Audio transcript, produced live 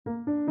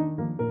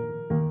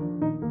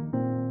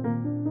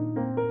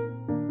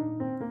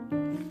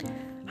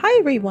Hi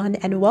everyone,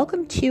 and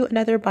welcome to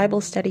another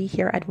Bible study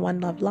here at One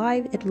Love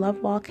Live at Love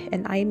Walk,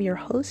 and I am your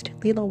host,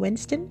 Leela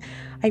Winston.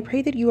 I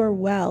pray that you are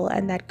well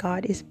and that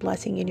God is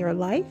blessing in your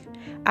life.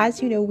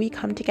 As you know, we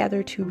come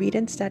together to read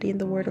and study in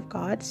the Word of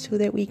God so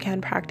that we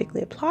can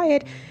practically apply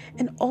it,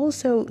 and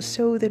also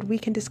so that we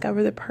can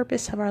discover the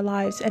purpose of our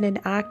lives and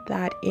enact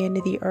that in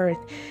the earth.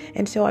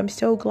 And so I'm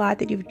so glad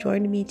that you've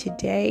joined me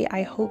today.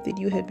 I hope that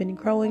you have been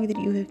growing, that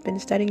you have been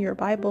studying your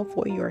Bible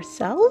for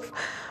yourself,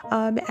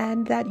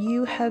 and that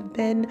you have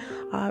been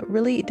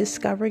really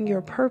discovering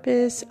your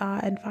purpose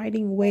and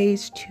finding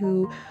ways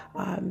to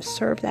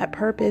serve that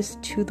purpose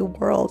to the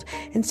world.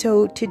 And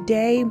so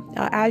today,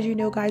 as you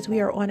know, guys, we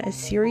are on a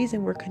series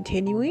and we're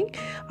continuing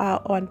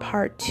on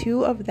part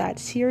 2 of that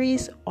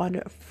series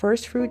on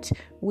Firstfruits.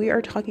 We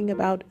are talking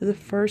about the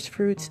first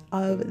fruits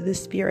of the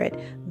Spirit,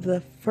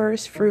 the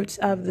first fruits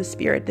of the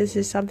Spirit. This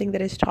is something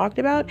that is talked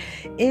about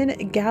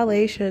in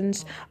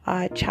Galatians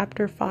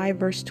chapter 5,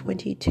 verse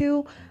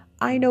 22.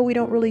 I know we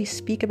don't really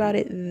speak about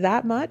it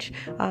that much.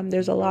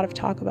 There's a lot of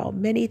talk about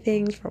many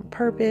things, from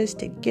purpose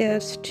to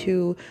gifts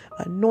to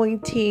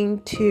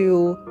anointing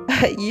to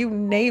you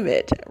name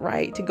it,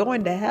 right? To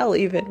going to hell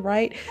even,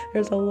 right?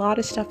 There's a lot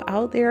of stuff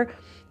out there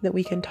that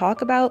we can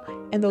talk about,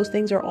 and those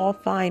things are all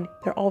fine.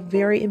 They're all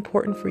very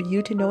important for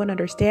you to know and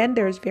understand.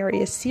 There's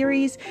various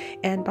series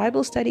and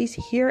Bible studies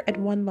here at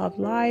One Love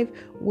Live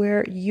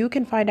where you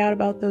can find out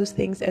about those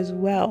things as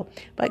well.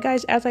 But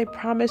guys, as I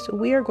promised,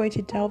 we are going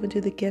to delve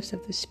into the gifts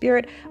of the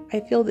Spirit. I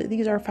feel that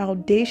these are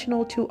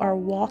foundational to our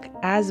walk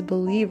as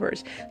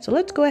believers. So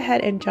let's go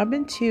ahead and jump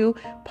into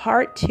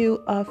part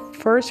 2 of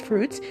First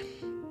Fruits.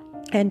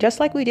 And just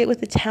like we did with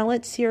the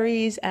talent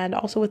series and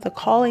also with the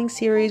calling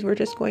series, we're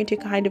just going to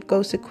kind of go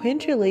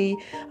sequentially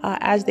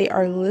as they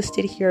are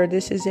listed here.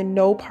 This is in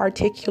no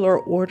particular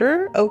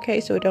order.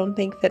 Okay, so don't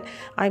think that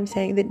I'm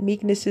saying that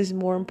meekness is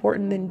more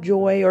important than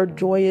joy, or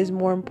joy is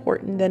more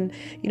important than,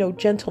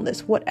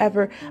 gentleness,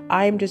 whatever.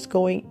 I'm just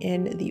going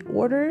in the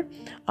order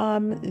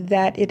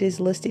that it is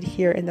listed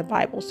here in the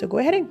Bible. So go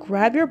ahead and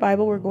grab your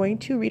Bible. We're going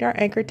to read our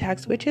anchor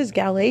text, which is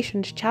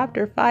Galatians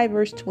chapter 5,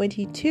 verse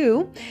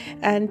 22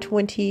 and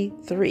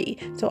 23.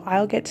 So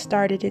I'll get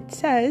started. It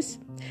says,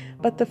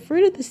 "But the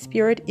fruit of the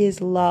Spirit is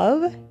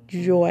love,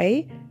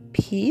 joy,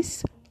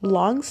 peace,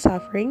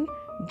 long-suffering,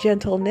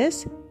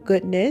 gentleness,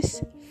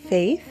 goodness,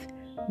 faith,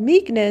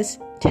 meekness,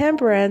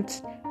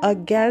 temperance.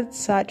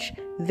 Against such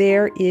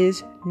there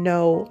is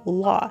no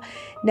law."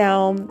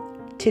 Now,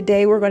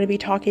 today we're going to be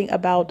talking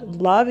about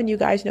love, and you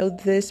guys know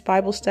this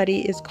Bible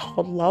study is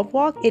called Love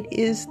Walk. It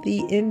is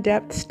the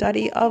in-depth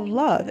study of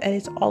love, and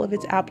it's all of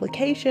its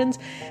applications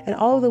and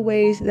all of the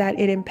ways that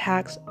it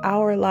impacts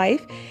our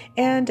life.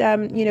 And,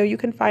 you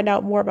can find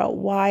out more about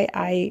why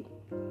I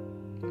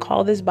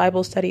call this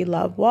Bible study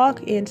Love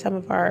Walk in some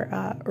of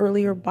our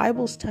earlier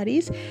Bible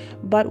studies.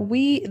 But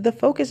the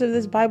focus of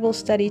this Bible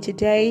study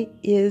today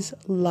is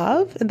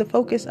love, and the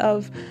focus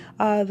of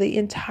the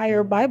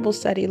entire Bible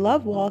study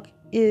Love Walk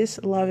is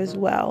love as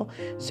well.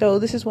 So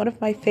this is one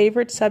of my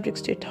favorite subjects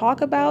to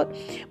talk about.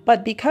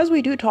 But because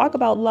we do talk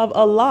about love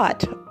a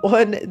lot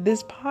on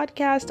this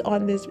podcast,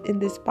 in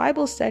this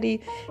Bible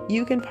study,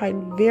 you can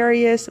find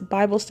various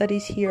Bible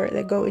studies here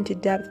that go into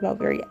depth about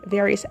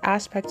various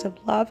aspects of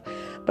love.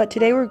 But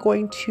today we're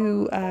going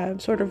to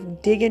sort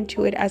of dig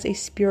into it as a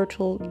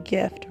spiritual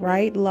gift,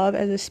 right? Love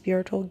as a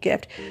spiritual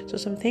gift. So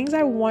some things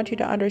I want you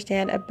to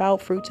understand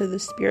about fruits of the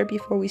Spirit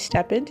before we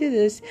step into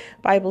this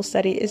Bible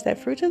study is that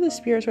fruits of the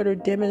Spirit sort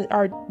of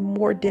are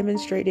more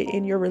demonstrated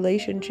in your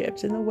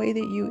relationships, in the way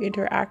that you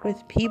interact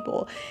with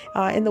people,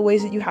 in the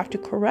ways that you have to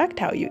correct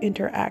how you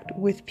interact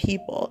with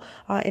people,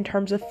 in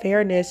terms of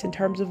fairness, in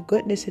terms of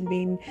goodness, and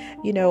being,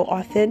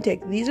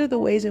 authentic. These are the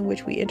ways in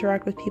which we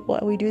interact with people,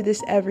 and we do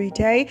this every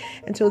day.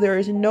 And so there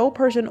is no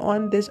person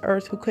on this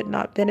earth who could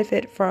not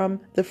benefit from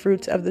the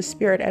fruits of the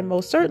Spirit, and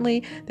most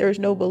certainly there is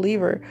no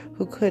believer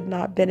who could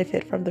not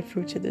benefit from the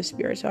fruits of the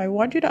Spirit. So I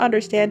want you to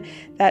understand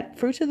that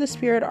fruits of the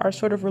Spirit are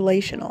sort of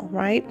relational,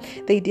 right?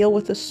 They deal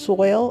with the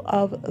soil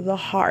of the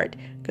heart,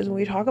 because when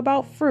we talk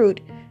about fruit,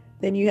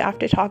 then you have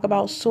to talk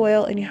about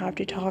soil and you have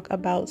to talk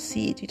about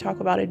seeds. You talk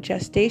about a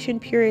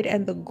gestation period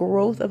and the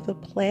growth of the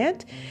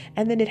plant,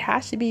 and then it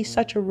has to be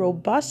such a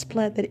robust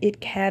plant that it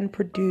can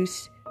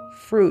produce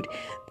fruit.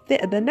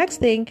 The next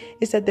thing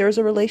is that there's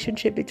a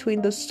relationship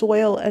between the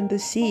soil and the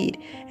seed,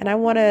 and I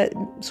want to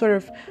sort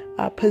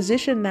of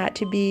position that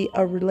to be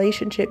a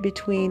relationship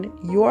between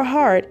your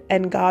heart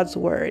and God's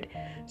word.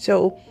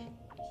 So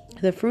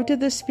the fruit of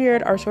the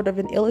Spirit are sort of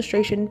an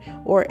illustration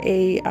or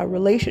a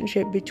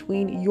relationship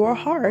between your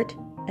heart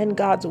and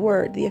God's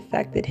word, the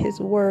effect that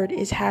his word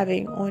is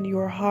having on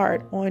your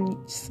heart,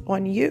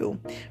 on you,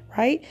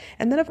 right?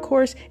 And then, of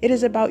course, it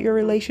is about your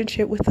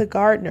relationship with the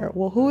gardener.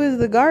 Well, who is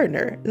the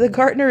gardener? The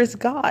gardener is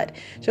God.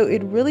 So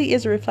it really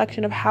is a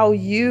reflection of how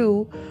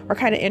you are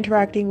kind of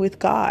interacting with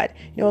God.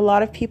 A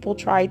lot of people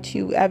try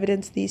to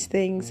evidence these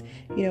things,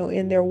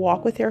 in their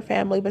walk with their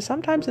family, but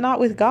sometimes not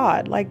with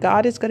God. Like,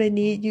 God is going to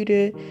need you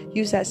to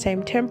use that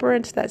same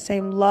temperance, that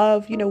same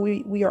love.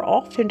 We are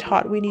often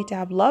taught we need to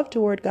have love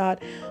toward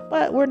God,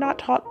 but we're not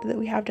taught that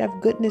we have to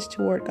have goodness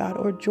toward God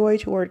or joy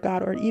toward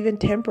God or even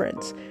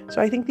temperance. So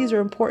I think these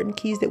are important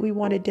keys that we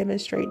want to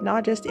demonstrate,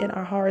 not just in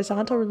our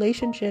horizontal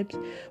relationships,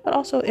 but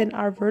also in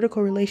our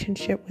vertical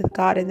relationship with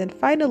God. And then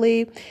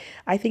finally,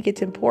 I think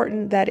it's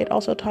important that it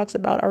also talks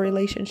about our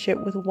relationship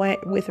with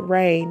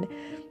rain.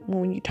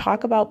 When you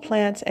talk about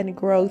plants and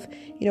growth,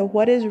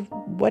 what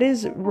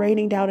is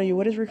raining down on you?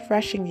 What is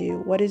refreshing you?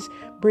 What is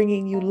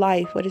bringing you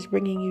life? What is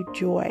bringing you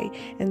joy?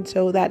 And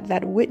so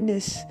that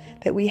witness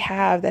that we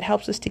have that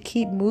helps us to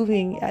keep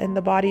moving in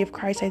the body of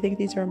Christ, I think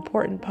these are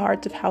important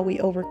parts of how we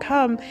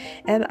overcome.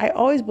 And I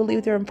always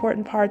believe they're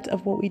important parts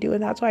of what we do.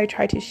 And that's why I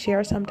try to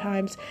share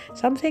sometimes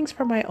some things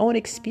from my own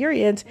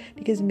experience,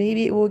 because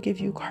maybe it will give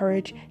you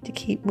courage to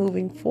keep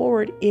moving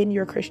forward in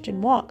your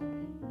Christian walk.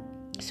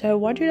 So I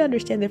want you to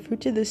understand the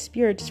fruits of the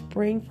Spirit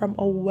spring from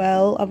a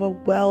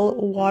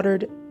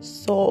well-watered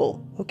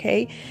soul.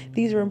 Okay,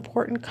 these are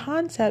important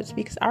concepts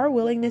because our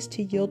willingness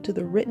to yield to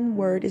the written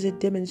word is a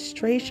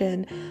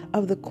demonstration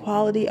of the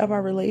quality of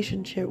our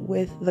relationship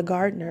with the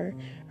gardener,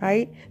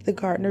 right? The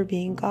gardener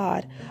being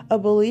God. A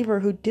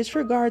believer who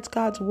disregards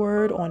God's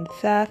word on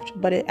theft,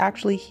 but it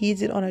actually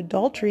heeds it on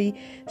adultery,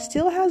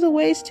 still has a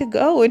ways to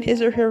go in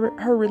his or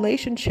her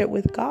relationship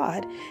with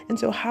God. And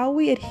so how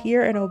we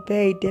adhere and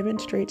obey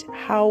demonstrates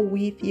how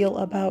we feel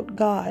about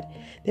God.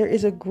 There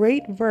is a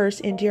great verse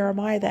in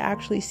Jeremiah that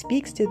actually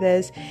speaks to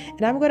this,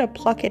 and I'm going to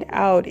pluck it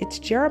out. It's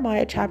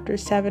Jeremiah chapter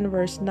 7,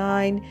 verse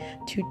 9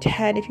 to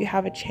 10. If you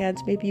have a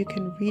chance, maybe you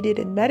can read it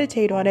and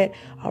meditate on it.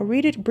 I'll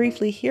read it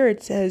briefly here.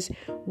 It says,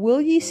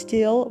 "Will ye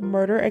still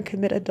murder and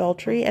commit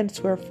adultery and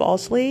swear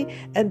falsely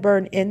and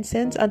burn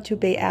incense unto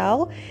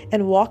Baal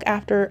and walk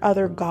after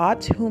other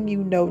gods whom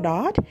you know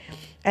not,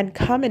 and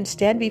come and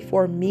stand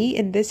before me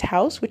in this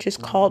house which is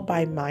called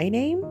by my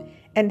name,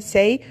 and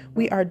say,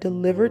 we are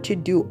delivered to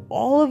do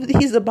all of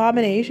these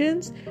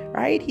abominations?"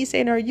 Right? He's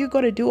saying, are you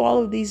going to do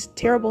all of these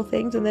terrible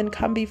things and then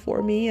come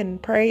before me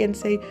and pray and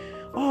say,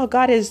 oh,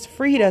 God has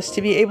freed us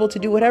to be able to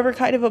do whatever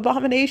kind of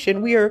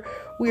abomination. We are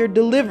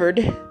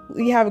delivered.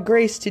 We have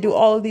grace to do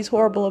all of these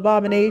horrible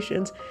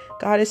abominations.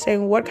 God is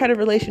saying, what kind of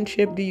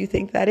relationship do you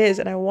think that is?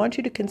 And I want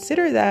you to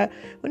consider that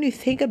when you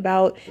think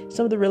about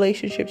some of the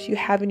relationships you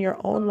have in your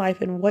own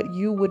life and what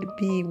you would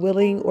be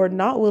willing or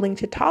not willing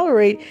to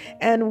tolerate,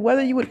 and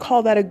whether you would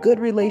call that a good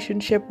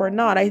relationship or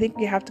not. I think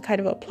you have to kind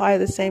of apply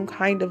the same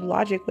kind of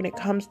logic when it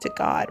comes to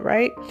God,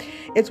 right?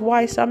 It's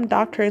why some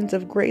doctrines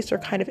of grace are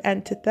kind of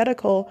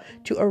antithetical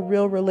to a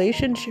real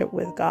relationship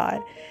with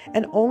God.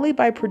 And only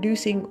by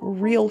producing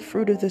real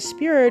fruit of the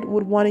Spirit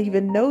would one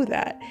even know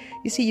that.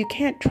 You see, you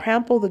can't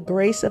trample the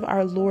grace of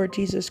our Lord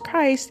Jesus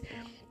Christ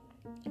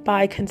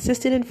by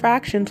consistent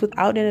infractions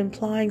without it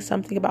implying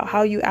something about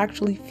how you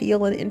actually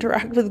feel and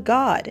interact with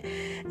God,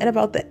 and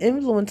about the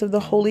influence of the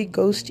Holy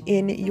Ghost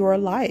in your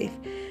life.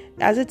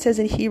 As it says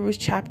in Hebrews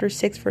chapter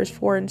 6, verse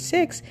 4 and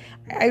 6,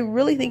 I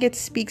really think it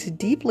speaks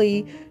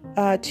deeply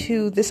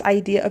to this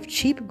idea of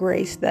cheap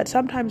grace that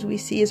sometimes we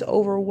see is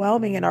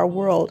overwhelming in our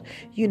world.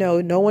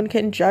 No one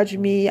can judge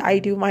me. I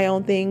do my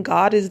own thing.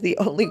 God is the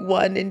only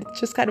one. And it's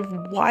just kind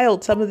of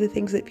wild, some of the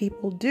things that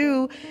people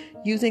do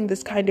using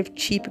this kind of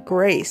cheap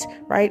grace,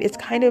 right? It's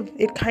kind of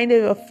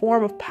a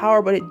form of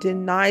power, but it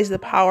denies the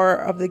power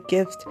of the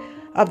gift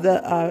of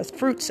the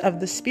fruits of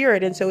the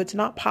Spirit. And so it's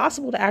not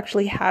possible to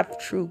actually have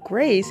true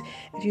grace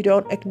if you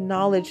don't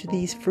acknowledge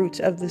these fruits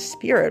of the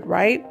Spirit,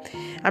 right?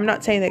 I'm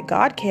not saying that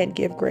God can't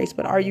give grace,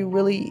 but are you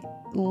really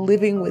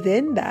living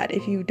within that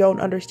if you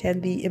don't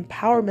understand the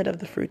empowerment of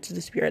the fruits of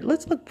the Spirit?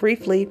 Let's look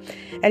briefly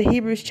at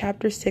Hebrews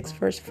chapter 6,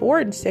 verse 4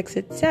 and 6.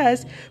 It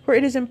says, "For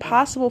it is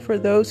impossible for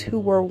those who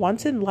were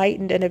once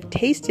enlightened and have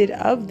tasted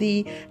of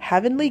the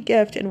heavenly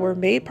gift and were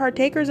made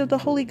partakers of the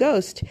Holy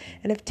Ghost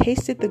and have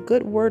tasted the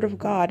good word of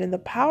God and the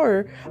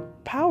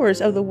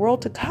powers of the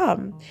world to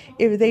come,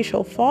 if they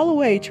shall fall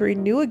away, to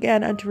renew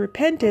again unto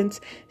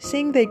repentance,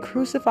 seeing they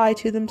crucify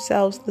to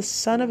themselves the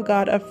Son of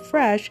God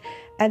afresh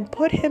and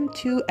put him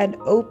to an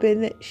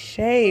open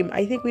shame."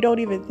 I think we don't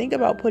even think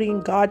about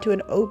putting God to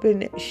an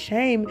open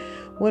shame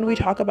when we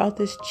talk about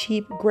this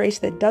cheap grace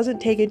that doesn't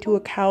take into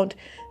account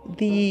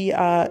the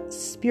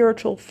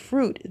spiritual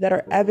fruit that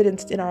are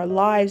evidenced in our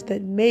lives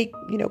that make,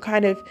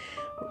 kind of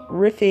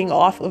riffing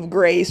off of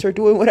grace or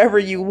doing whatever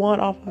you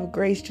want off of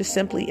grace just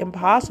simply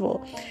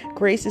impossible.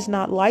 Grace is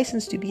not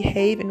licensed to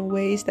behave in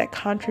ways that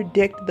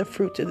contradict the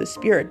fruits of the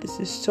Spirit. This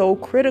is so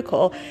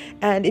critical.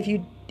 And if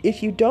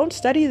you don't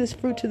study this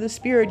fruit of the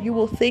Spirit, you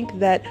will think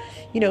that,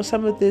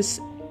 some of this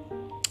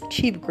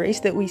cheap grace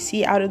that we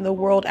see out in the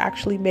world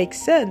actually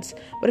makes sense.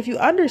 But if you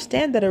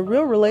understand that a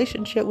real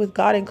relationship with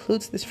God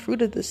includes this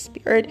fruit of the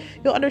Spirit,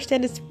 you'll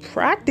understand it's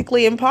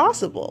practically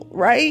impossible,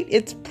 right?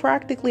 It's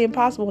practically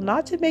impossible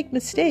not to make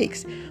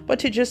mistakes, but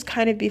to just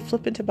kind of be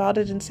flippant about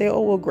it and say,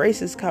 oh, well,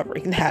 grace is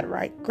covering that,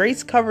 right?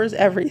 Grace covers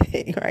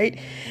everything, right?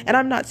 And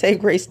I'm not saying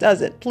grace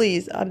doesn't.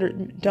 Please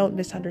don't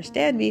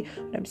misunderstand me.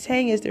 What I'm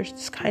saying is there's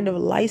this kind of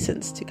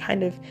license to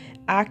kind of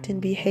act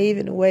and behave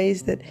in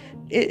ways that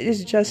it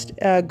is just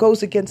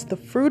goes against the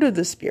fruit of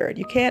the Spirit.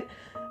 You can't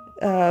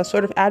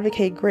sort of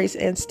advocate grace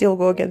and still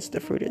go against the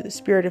fruit of the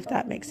Spirit, if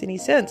that makes any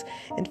sense.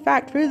 In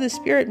fact, fruit of the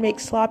Spirit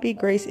makes sloppy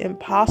grace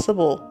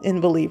impossible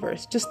in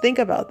believers. Just think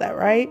about that,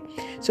 right?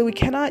 So we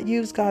cannot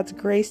use God's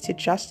grace to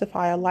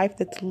justify a life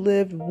that's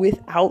lived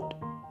without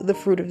the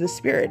fruit of the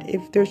Spirit.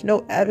 If there's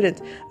no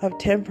evidence of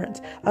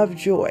temperance, of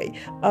joy,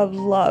 of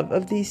love,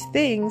 of these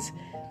things,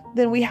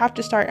 then we have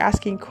to start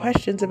asking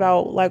questions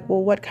about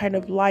what kind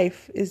of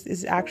life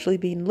is actually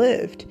being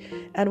lived,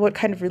 and what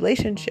kind of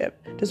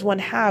relationship does one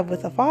have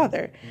with the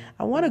Father.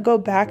 I want to go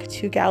back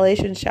to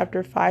Galatians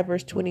chapter 5,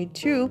 verse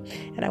 22,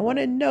 and I want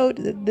to note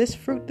that this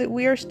fruit that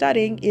we are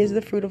studying is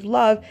the fruit of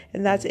love,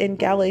 and that's in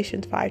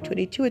Galatians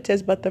 5:22. It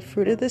says, but the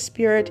fruit of the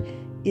Spirit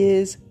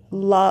is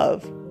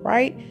love,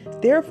 right?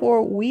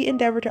 Therefore, we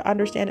endeavor to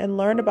understand and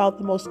learn about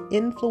the most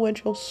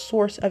influential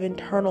source of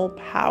internal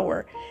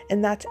power.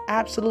 And that's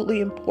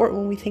absolutely important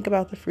when we think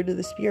about the fruit of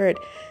the Spirit.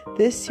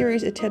 This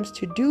series attempts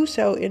to do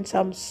so in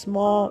some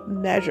small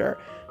measure.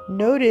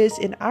 Notice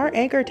in our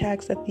anchor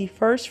text that the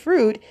first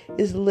fruit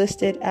is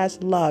listed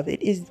as love.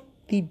 It is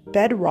the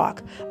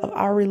bedrock of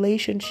our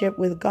relationship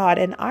with God.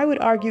 And I would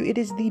argue it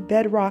is the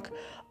bedrock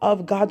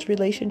of God's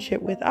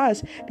relationship with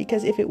us,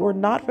 because if it were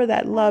not for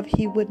that love,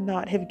 he would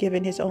not have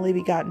given his only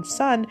begotten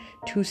Son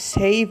to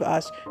save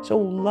us. So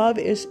love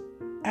is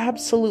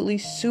absolutely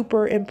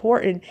super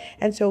important.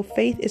 And so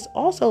faith is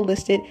also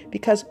listed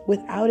because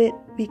without it,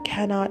 we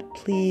cannot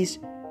please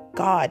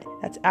God.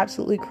 That's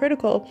absolutely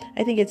critical.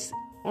 I think it's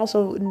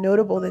also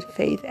notable that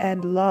faith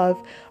and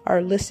love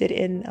are listed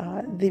in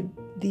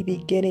the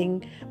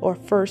beginning or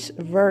first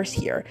verse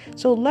here.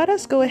 So let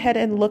us go ahead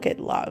and look at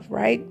love,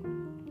 right?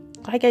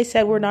 Like I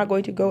said, we're not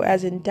going to go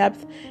as in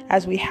depth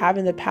as we have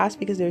in the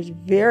past, because there's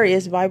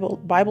various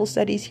Bible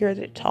studies here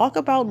that talk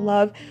about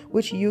love,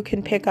 which you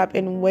can pick up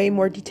in way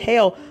more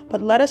detail.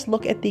 But let us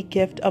look at the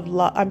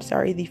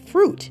the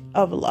fruit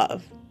of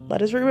love.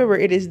 Let us remember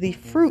it is the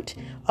fruit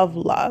of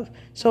love.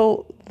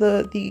 So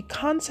the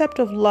concept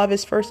of love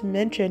is first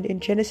mentioned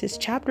in Genesis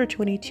chapter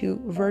 22,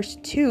 verse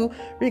 2,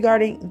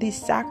 regarding the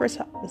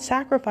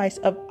sacrifice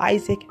of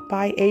Isaac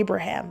by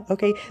Abraham.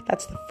 Okay,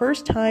 that's the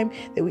first time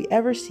that we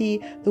ever see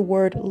the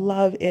word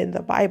love in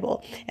the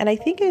Bible. And I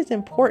think it is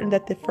important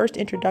that the first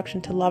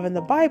introduction to love in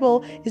the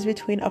Bible is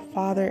between a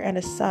father and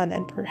a son.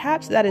 And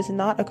perhaps that is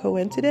not a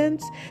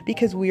coincidence,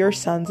 because we are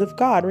sons of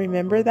God.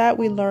 Remember that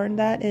we learned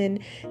that in,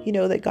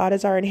 that God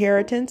is our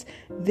inheritance.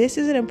 This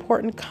is an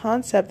important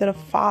concept, that a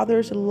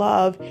father's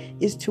love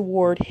is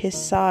toward his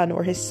son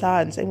or his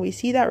sons. And we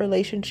see that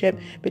relationship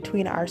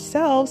between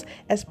ourselves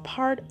as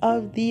part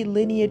of the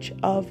lineage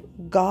of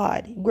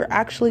God. We're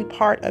actually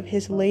part of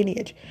his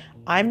lineage.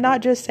 I'm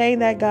not just saying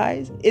that,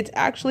 guys. It's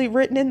actually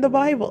written in the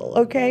Bible,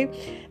 okay?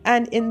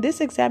 And in this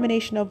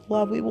examination of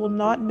love, we will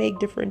not make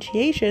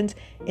differentiations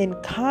in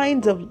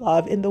kinds of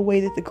love in the way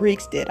that the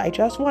Greeks did. I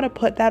just want to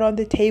put that on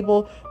the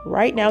table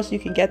right now so you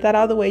can get that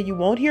out of the way. You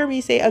won't hear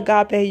me say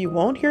agape. You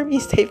won't hear me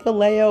say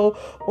phileo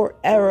or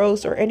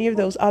eros or any of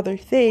those other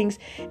things.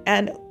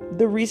 And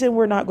the reason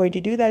we're not going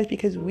to do that is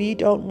because we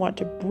don't want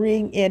to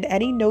bring in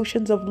any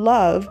notions of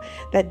love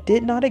that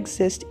did not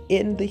exist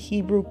in the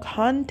Hebrew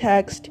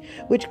context,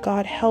 which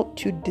God helped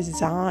to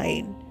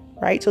design,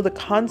 right? So the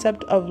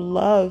concept of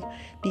love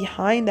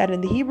behind that in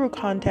the Hebrew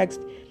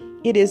context,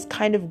 it is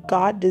kind of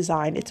God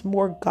designed. It's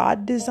more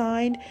God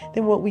designed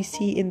than what we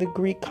see in the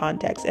Greek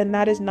context. And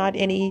that is not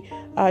any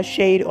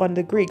shade on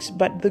the Greeks,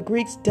 but the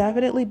Greeks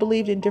definitely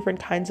believed in different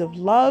kinds of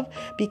love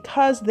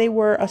because they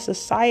were a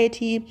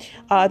society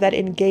that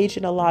engaged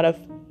in a lot of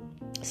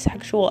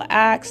sexual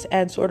acts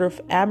and sort of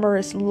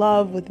amorous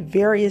love with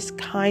various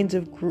kinds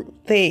of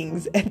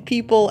things and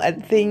people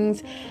and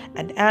things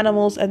and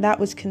animals, and that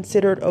was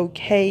considered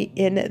okay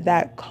in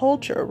that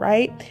culture,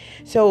 right?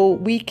 So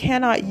we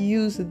cannot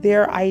use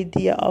their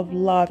idea of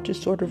love to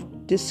sort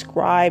of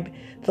describe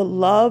the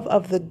love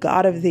of the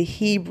God of the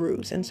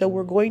Hebrews. And so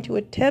we're going to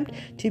attempt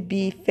to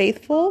be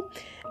faithful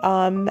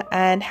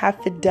and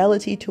have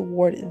fidelity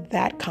toward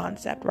that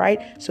concept, right?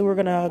 So we're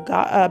going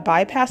to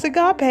bypass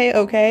agape,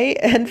 okay,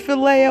 and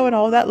phileo and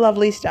all that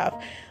lovely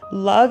stuff.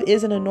 Love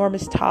is an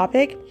enormous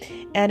topic,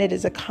 and it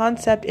is a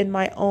concept in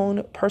my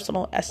own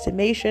personal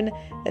estimation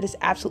that is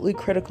absolutely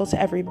critical to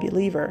every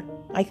believer.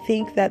 I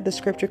think that the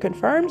scripture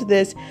confirms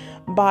this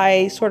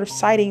by sort of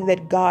citing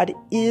that God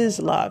is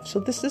love. So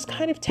this is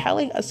kind of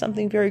telling us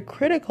something very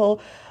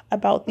critical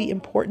about the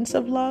importance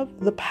of love,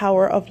 the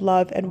power of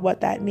love, and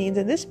what that means.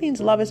 And this means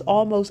love is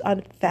almost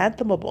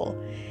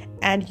unfathomable.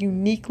 and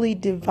uniquely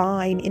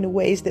divine in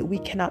ways that we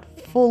cannot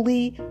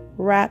fully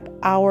wrap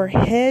our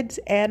heads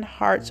and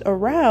hearts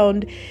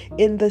around,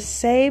 in the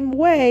same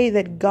way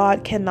that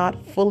God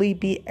cannot fully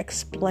be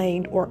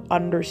explained or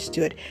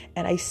understood.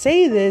 And I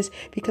say this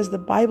because the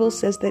Bible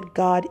says that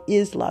God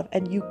is love,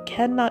 and you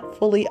cannot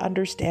fully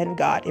understand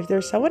God. If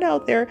there's someone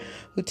out there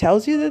who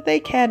tells you that they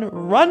can,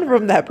 run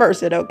from that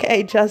person,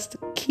 okay? Just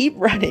keep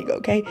running,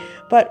 okay?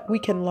 But we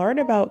can learn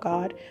about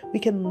God, we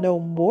can know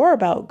more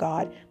about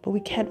God, but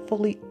we can't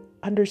fully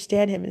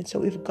understand him. And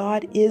so if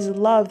God is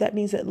love, that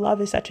means that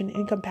love is such an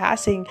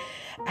encompassing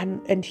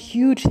and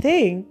huge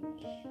thing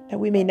that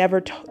we may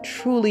never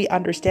truly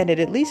understand it,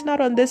 at least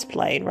not on this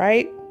plane,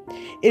 right?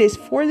 It is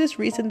for this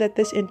reason that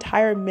this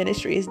entire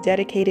ministry is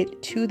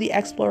dedicated to the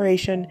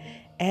exploration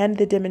and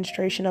the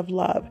demonstration of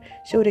love.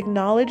 So it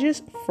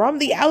acknowledges from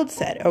the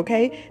outset,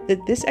 okay,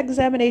 that this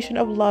examination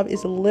of love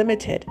is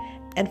limited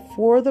and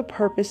for the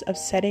purpose of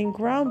setting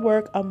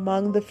groundwork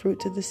among the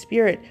fruits of the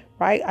Spirit,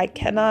 right? I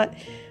cannot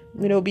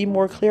be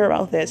more clear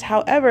about this.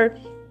 However,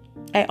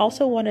 I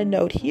also want to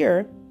note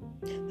here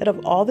that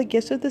of all the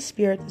gifts of the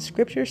Spirit, the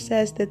scripture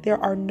says that there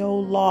are no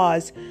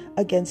laws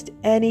against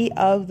any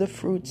of the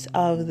fruits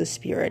of the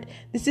Spirit.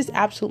 This is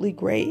absolutely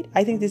great.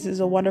 I think this is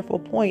a wonderful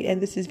point,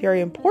 and this is a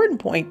very important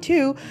point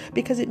too,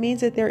 because it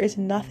means that there is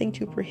nothing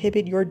to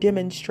prohibit your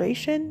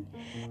demonstration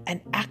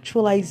and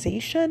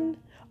actualization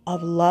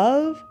of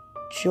love,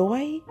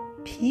 joy,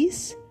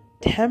 peace,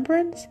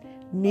 temperance,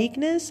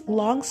 meekness,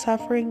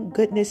 long-suffering,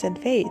 goodness, and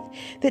faith.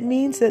 That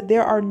means that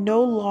there are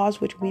no laws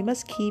which we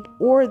must keep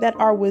or that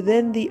are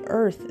within the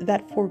earth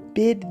that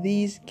forbid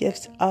these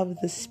gifts of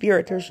the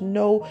Spirit. There's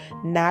no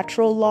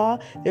natural law.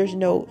 There's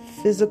no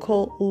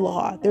physical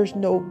law. There's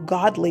no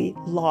godly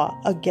law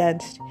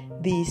against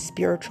these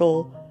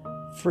spiritual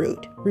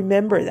fruit.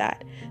 Remember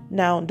that.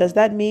 Now, does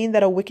that mean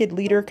that a wicked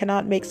leader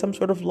cannot make some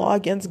sort of law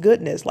against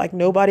goodness? Like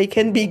nobody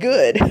can be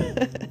good?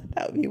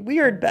 That would be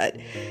weird, but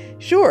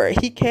sure,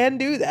 he can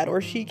do that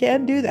or she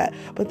can do that.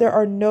 But there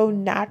are no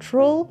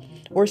natural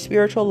or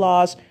spiritual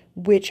laws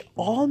which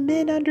all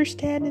men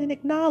understand and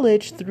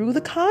acknowledge through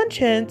the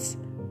conscience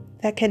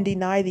that can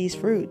deny these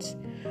fruits.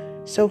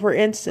 So, for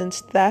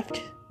instance,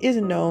 theft is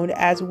known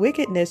as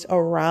wickedness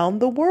around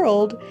the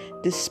world,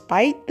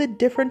 despite the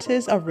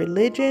differences of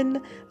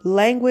religion,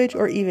 language,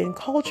 or even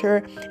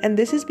culture. And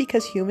this is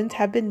because humans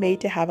have been made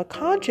to have a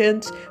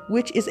conscience,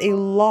 which is a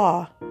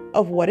law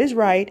of what is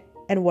right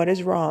and what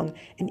is wrong.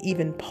 And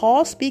even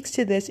Paul speaks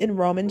to this in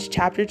Romans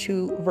chapter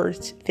 2,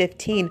 verse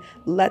 15.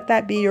 Let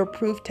that be your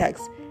proof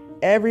text.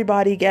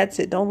 Everybody gets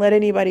it. Don't let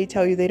anybody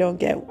tell you they don't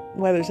get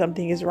whether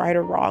something is right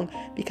or wrong,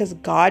 because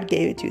God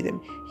gave it to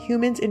them.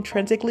 Humans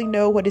intrinsically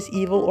know what is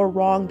evil or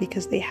wrong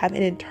because they have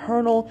an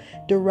internal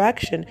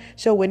direction.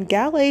 So when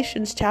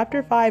Galatians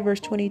chapter 5, verse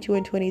 22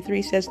 and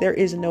 23 says there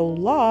is no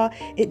law,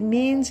 it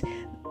means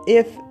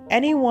if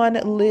anyone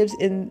lives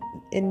in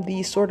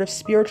these sort of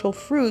spiritual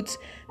fruits,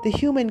 the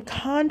human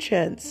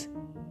conscience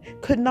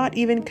could not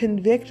even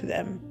convict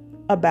them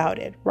about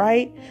it,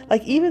 right?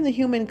 Like even the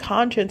human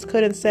conscience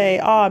couldn't say,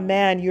 "Oh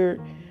man,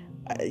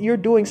 you're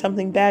doing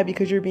something bad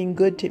because you're being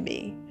good to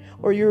me,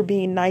 or you're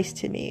being nice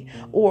to me,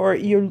 or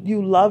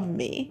you love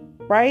me,"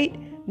 right?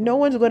 No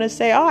one's going to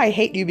say, "Oh, I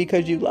hate you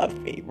because you love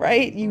me,"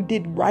 right? You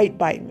did right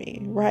by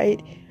me,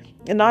 right?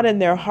 And not in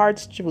their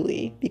hearts,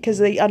 Julie, because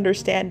they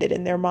understand it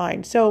in their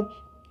mind. So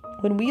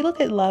when we look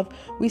at love,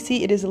 we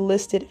see it is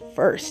listed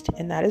first,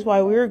 and that is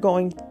why we're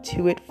going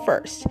to it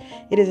first.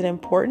 It is an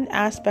important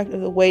aspect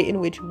of the way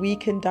in which we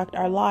conduct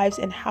our lives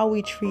and how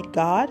we treat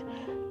God,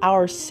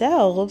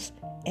 ourselves,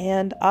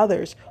 and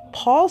others.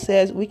 Paul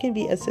says we can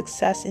be a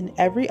success in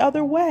every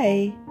other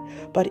way,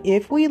 but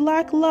if we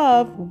lack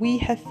love, we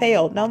have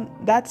failed. Now,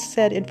 that's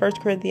said in 1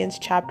 Corinthians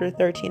chapter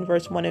 13,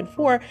 verse 1 and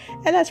 4,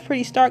 and that's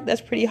pretty stark, that's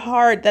pretty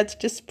hard, that's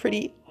just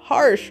pretty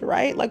harsh,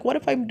 right? Like, what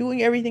if I'm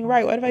doing everything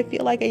right? What if I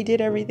feel like I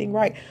did everything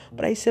right,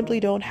 but I simply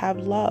don't have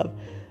love?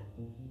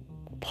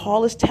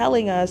 Paul is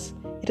telling us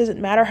it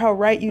doesn't matter how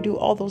right you do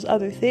all those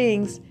other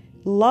things.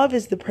 Love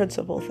is the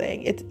principal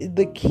thing. It's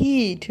the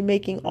key to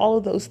making all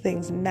of those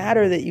things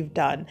matter that you've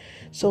done.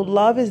 So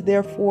love is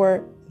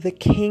therefore the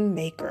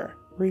kingmaker.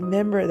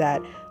 Remember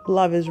that.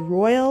 Love is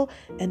royal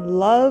and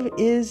love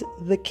is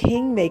the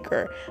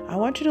kingmaker. I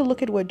want you to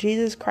look at what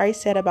Jesus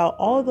Christ said about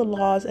all of the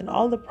laws and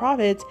all the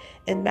prophets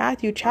in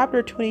Matthew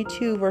chapter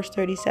 22, verse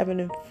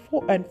 37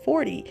 and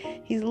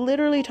 40. He's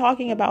literally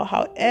talking about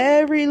how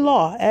every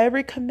law,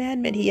 every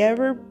commandment he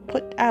ever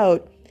put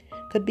out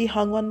could be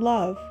hung on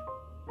love.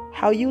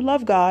 How you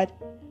love God,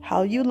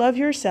 how you love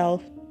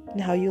yourself,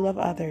 and how you love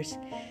others.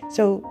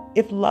 So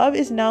if love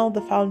is now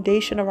the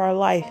foundation of our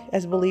life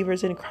as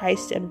believers in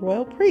Christ and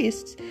royal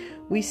priests,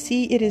 we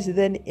see it is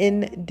then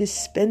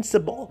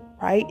indispensable,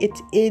 right?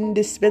 It's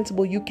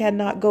indispensable. You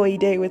cannot go a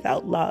day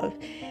without love.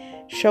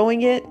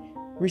 Showing it,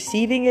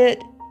 receiving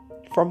it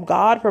from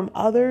God, from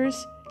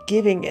others,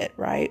 giving it,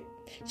 right?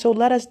 So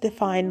let us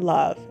define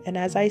love. And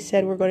as I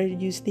said, we're going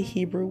to use the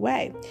Hebrew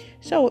way.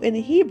 So in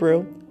the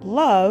Hebrew,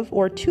 love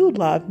or to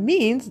love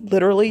means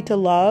literally to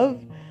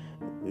love,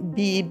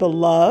 be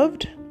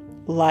beloved,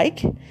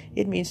 like,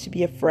 it means to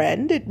be a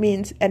friend, it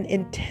means an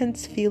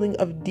intense feeling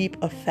of deep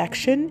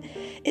affection,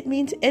 it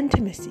means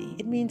intimacy,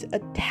 it means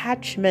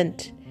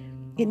attachment,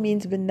 it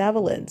means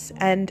benevolence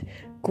and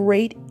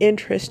great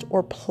interest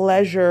or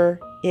pleasure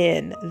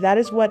in. That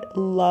is what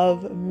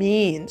love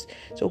means.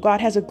 So God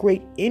has a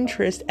great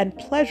interest and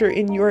pleasure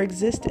in your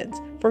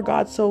existence. For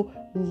God so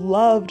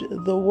loved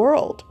the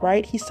world,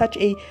 right? He's such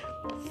a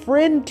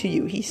friend to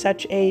you. He's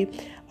such a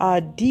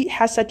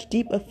has such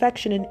deep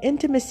affection and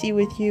intimacy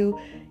with you.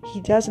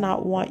 He does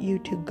not want you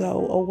to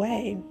go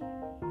away.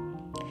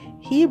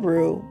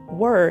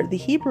 The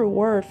Hebrew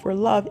word for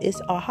love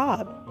is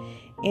ahab.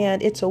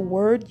 And it's a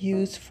word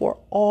used for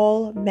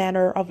all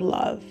manner of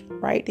love,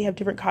 right? They have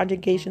different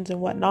conjugations and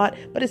whatnot,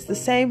 but it's the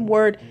same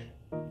word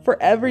for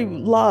every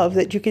love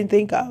that you can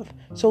think of.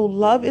 So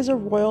love is a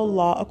royal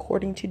law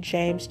according to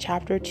James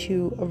chapter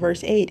 2,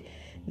 verse 8.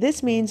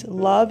 This means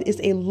love is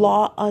a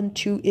law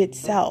unto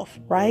itself,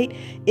 right?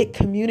 It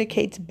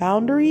communicates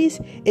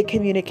boundaries, it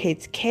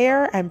communicates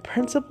care and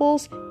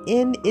principles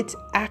in its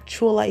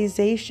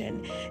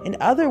actualization. In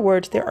other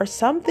words, there are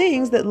some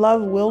things that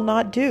love will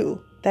not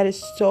do. That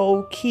is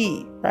so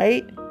key,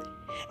 right?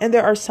 And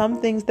there are some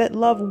things that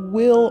love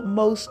will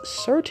most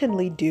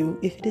certainly do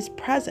if it is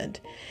present.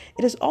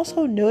 It is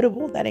also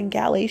notable that in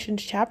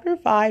Galatians chapter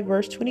 5,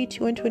 verse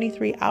 22 and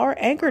 23, our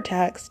anchor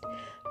text,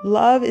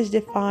 love is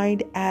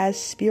defined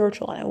as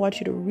spiritual. And I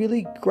want you to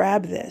really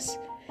grab this.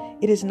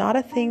 It is not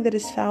a thing that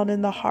is found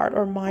in the heart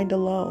or mind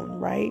alone,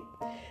 right?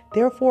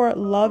 Therefore,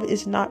 love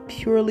is not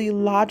purely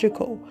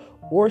logical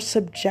or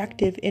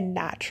subjective in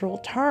natural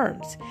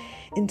terms.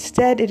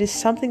 Instead, it is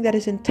something that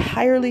is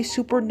entirely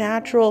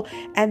supernatural,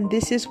 and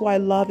this is why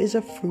love is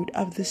a fruit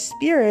of the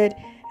Spirit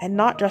and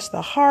not just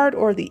the heart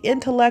or the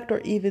intellect or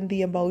even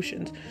the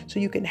emotions. So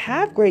you can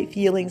have great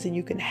feelings and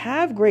you can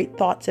have great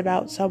thoughts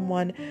about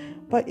someone,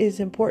 but it is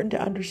important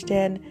to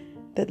understand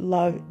that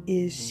love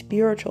is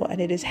spiritual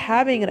and it is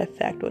having an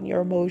effect on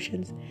your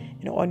emotions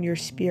and on your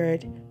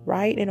spirit,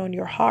 right? And on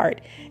your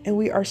heart. And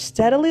we are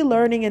steadily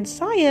learning in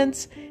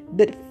science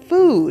that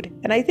food,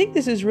 and I think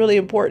this is really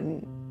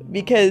important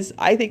because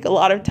I think a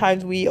lot of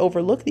times we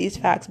overlook these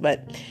facts,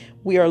 but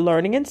we are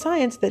learning in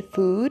science that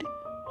food,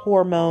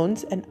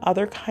 hormones, and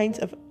other kinds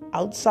of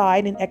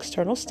outside and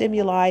external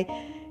stimuli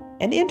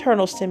and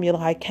internal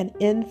stimuli can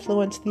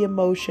influence the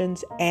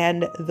emotions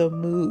and the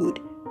mood.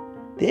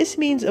 This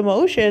means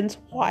emotions,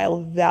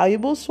 while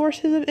valuable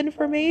sources of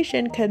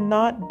information,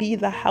 cannot be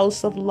the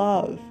house of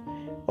love.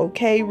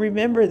 Okay,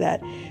 remember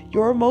that.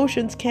 Your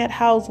emotions can't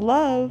house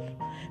love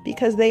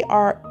because they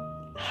are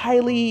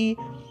highly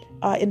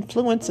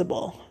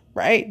influenceable,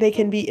 right? They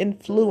can be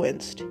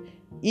influenced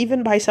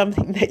even by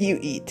something that you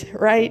eat,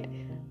 right?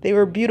 They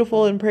were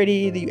beautiful and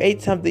pretty. You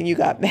ate something, you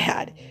got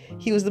mad.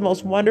 He was the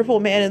most wonderful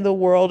man in the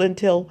world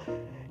until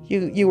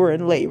you were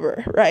in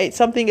labor, right?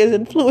 Something is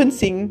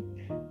influencing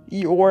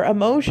your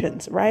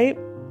emotions, right?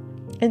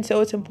 And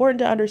so it's important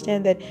to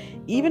understand that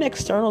even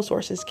external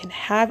sources can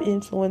have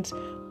influence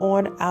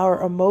on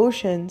our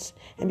emotions.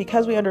 And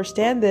because we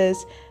understand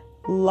this,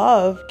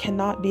 love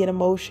cannot be an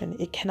emotion.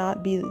 It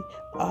cannot be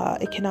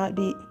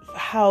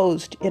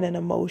housed in an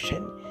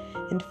emotion.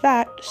 In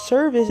fact,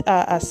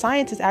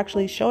 science is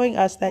actually showing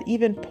us that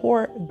even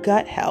poor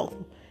gut health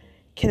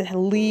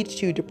can lead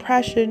to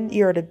depression,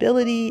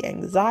 irritability,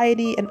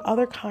 anxiety, and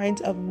other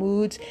kinds of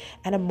moods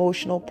and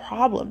emotional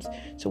problems.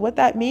 So what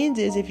that means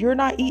is if you're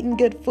not eating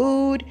good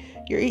food,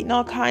 you're eating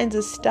all kinds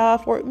of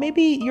stuff, or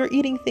maybe you're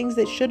eating things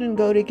that shouldn't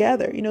go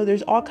together.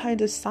 There's all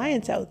kinds of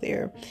science out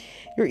there.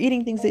 You're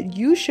eating things that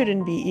you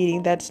shouldn't be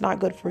eating that's not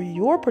good for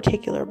your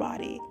particular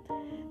body.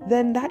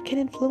 Then that can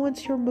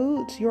influence your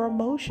moods, your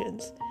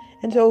emotions.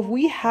 And so if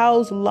we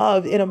house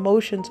love in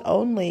emotions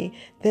only,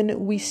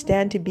 then we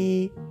stand to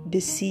be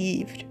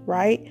deceived,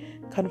 right?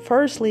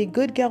 Conversely,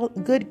 good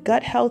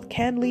gut health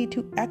can lead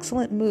to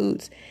excellent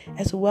moods,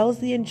 as well as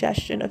the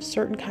ingestion of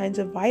certain kinds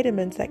of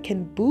vitamins that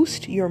can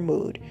boost your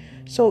mood.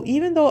 So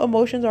even though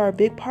emotions are a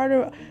big part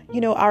of,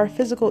 our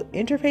physical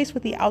interface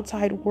with the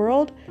outside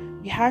world,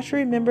 we have to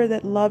remember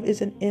that love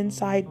is an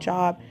inside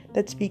job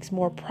that speaks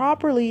more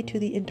properly to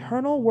the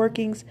internal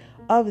workings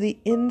of the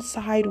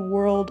inside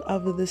world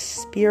of the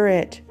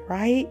spirit,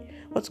 right?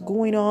 What's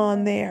going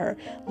on there?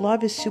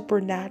 Love is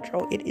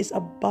supernatural. It is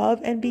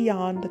above and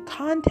beyond the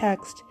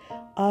context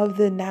of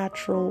the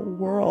natural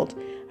world.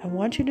 I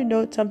want you to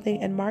note something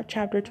in Mark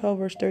chapter 12,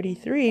 verse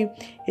 33.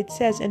 It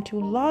says, "And to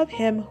love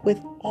him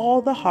with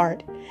all the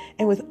heart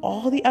and with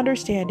all the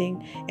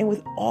understanding and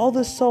with all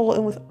the soul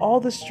and with all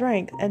the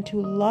strength, and to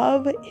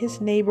love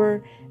his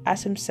neighbor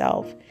as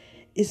himself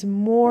is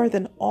more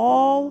than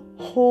all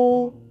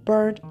whole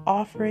burnt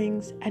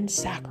offerings and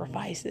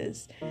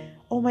sacrifices."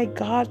 Oh my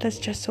God, that's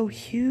just so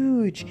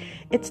huge.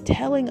 It's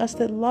telling us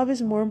that love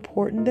is more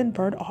important than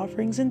burnt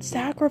offerings and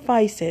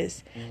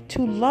sacrifices.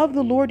 To love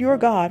the Lord your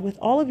God with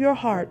all of your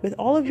heart, with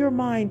all of your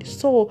mind,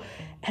 soul,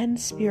 and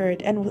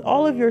spirit, and with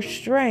all of your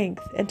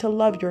strength, and to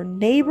love your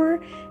neighbor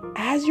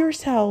as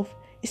yourself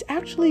is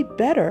actually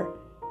better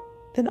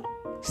than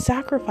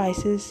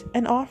sacrifices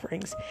and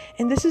offerings.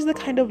 And this is the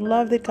kind of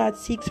love that God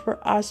seeks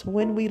for us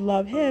when we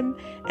love him,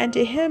 and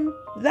to him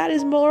that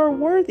is more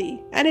worthy,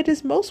 and it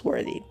is most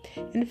worthy.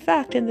 In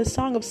fact, in the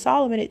Song of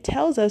Solomon, it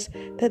tells us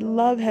that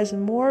love has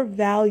more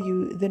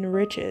value than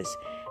riches.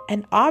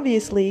 And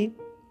obviously,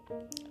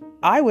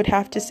 I would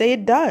have to say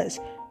it does,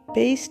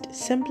 based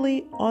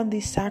simply on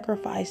the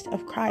sacrifice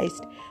of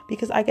Christ,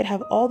 because I could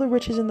have all the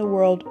riches in the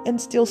world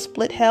and still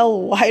split hell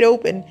wide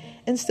open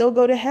and still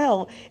go to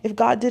hell. If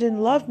God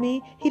didn't love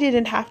me, he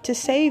didn't have to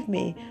save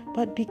me,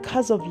 but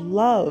because of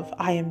love,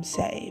 I am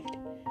saved.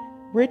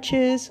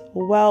 Riches,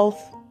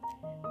 wealth,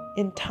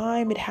 in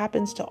time, it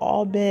happens to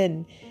all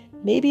men.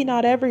 Maybe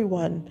not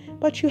everyone,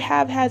 but you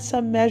have had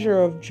some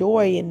measure of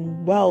joy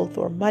in wealth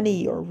or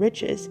money or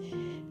riches.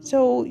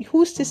 So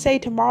who's to say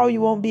tomorrow you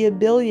won't be a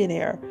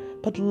billionaire?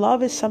 But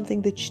love is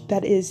something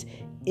that is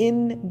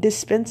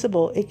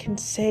indispensable. It can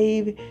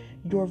save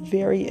your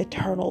very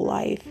eternal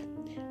life.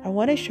 I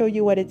want to show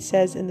you what it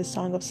says in the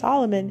Song of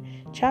Solomon,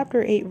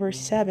 chapter 8, verse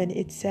 7.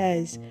 It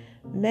says,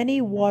 "Many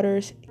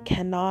waters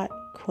cannot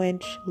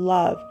quench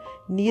love,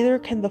 neither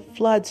can the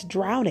floods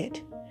drown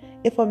it.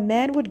 If a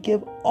man would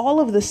give all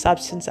of the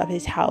substance of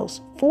his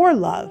house for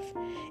love,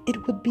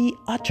 it would be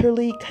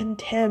utterly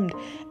contemned."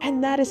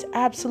 And that is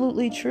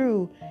absolutely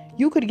true.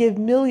 You could give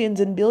millions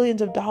and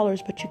billions of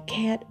dollars, but you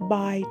can't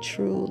buy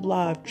true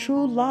love.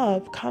 True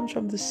love comes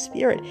from the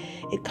Spirit.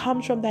 It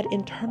comes from that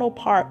internal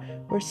part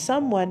where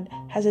someone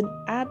has an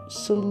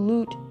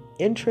absolute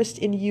interest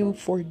in you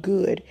for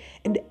good,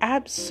 an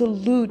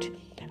absolute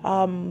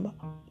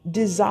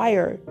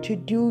desire to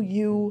do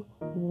you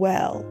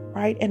well,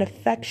 right? An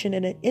affection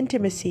and an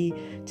intimacy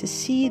to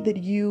see that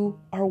you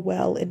are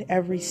well in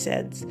every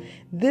sense.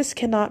 This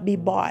cannot be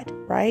bought,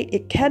 right?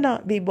 It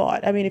cannot be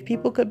bought. I mean, if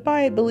people could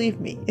buy it, believe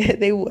me,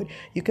 they would.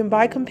 You can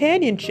buy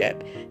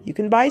companionship. You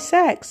can buy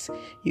sex.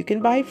 You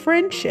can buy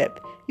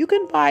friendship. You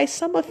can buy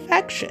some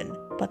affection.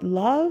 But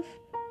love?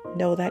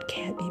 No, that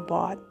can't be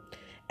bought.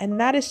 And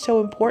that is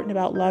so important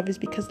about love, is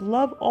because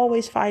love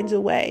always finds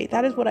a way.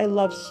 That is what I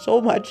love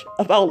so much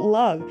about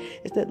love,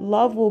 is that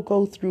love will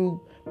go through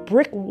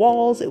brick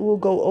walls. It will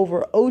go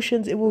over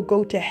oceans. It will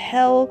go to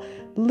hell,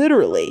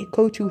 literally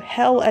go to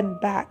hell and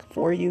back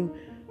for you,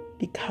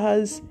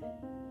 because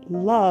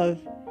love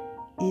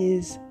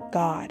is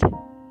God.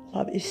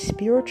 Love is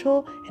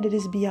spiritual, and it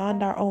is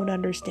beyond our own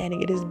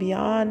understanding. It is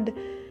beyond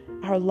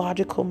our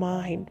logical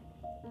mind.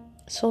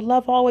 So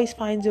love always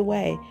finds a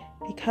way,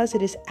 because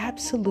it is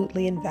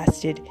absolutely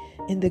invested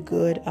in the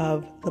good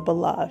of the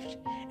beloved.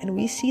 And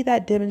we see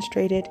that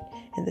demonstrated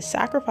in the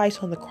sacrifice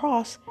on the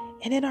cross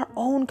and in our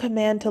own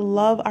command to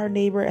love our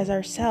neighbor as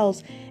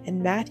ourselves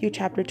in Matthew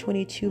chapter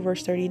 22,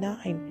 verse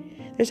 39.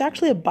 There's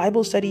actually a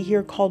Bible study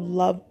here called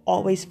Love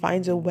Always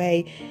Finds a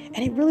Way,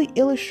 and it really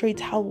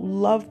illustrates how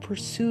love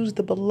pursues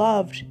the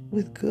beloved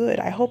with good.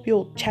 I hope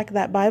you'll check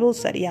that Bible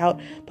study out.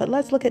 But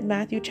let's look at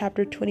Matthew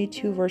chapter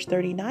 22, verse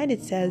 39.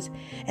 It says,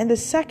 "And the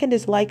second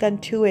is like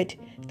unto it,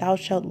 thou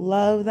shalt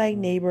love thy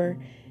neighbor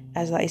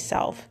as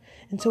thyself."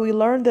 And so we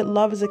learn that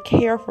love is a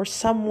care for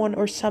someone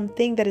or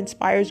something that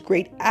inspires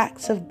great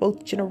acts of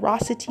both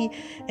generosity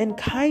and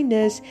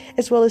kindness,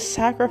 as well as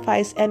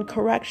sacrifice and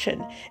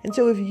correction. And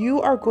so if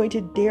you are going to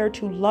dare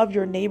to love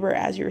your neighbor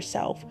as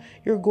yourself,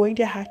 you're going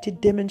to have to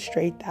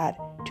demonstrate that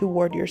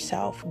toward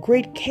yourself.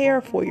 Great care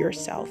for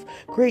yourself,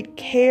 great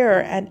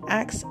care and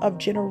acts of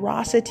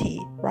generosity,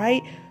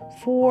 right?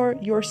 For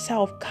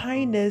yourself,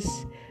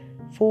 kindness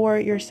for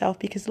yourself.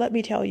 Because let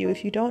me tell you,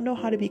 if you don't know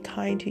how to be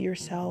kind to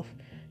yourself,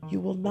 you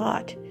will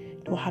not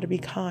know how to be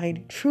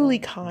kind, truly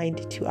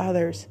kind to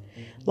others.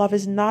 Love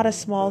is not a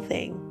small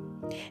thing,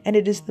 and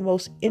it is the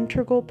most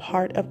integral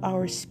part of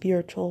our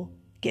spiritual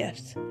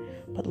gifts.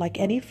 But like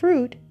any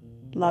fruit,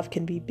 love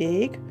can be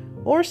big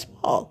or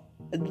small.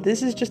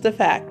 This is just a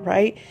fact,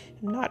 right?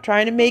 I'm not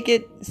trying to make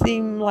it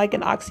seem like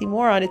an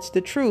oxymoron. It's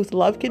the truth.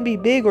 Love can be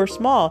big or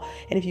small.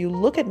 And if you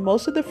look at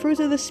most of the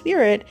fruits of the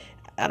Spirit,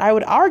 and I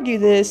would argue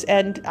this,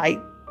 and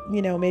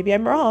maybe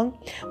I'm wrong,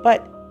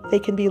 but they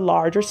can be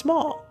large or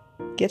small.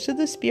 Gifts of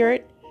the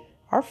Spirit,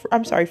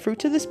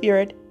 fruits of the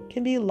Spirit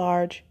can be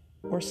large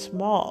or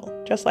small.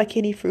 Just like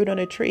any fruit on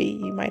a tree.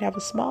 You might have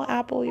a small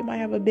apple, you might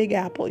have a big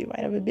apple, you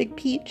might have a big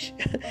peach,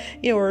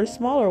 or a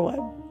smaller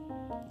one.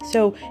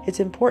 So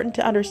it's important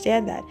to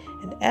understand that.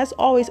 And as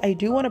always, I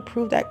do want to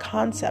prove that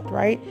concept,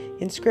 right,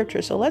 in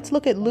Scripture. So let's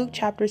look at Luke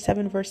chapter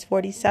 7, verse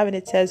 47.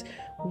 It says,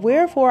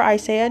 "Wherefore I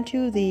say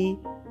unto thee,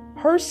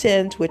 her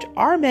sins, which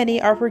are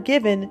many, are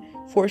forgiven,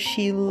 for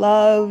she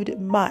loved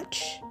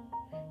much.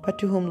 But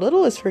to whom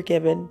little is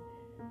forgiven,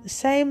 the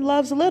same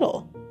loves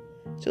little."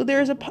 So there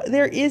is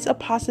a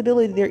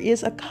possibility, there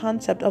is a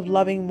concept of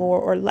loving more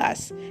or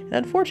less. And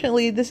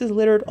unfortunately, this is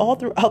littered all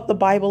throughout the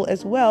Bible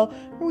as well,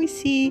 where we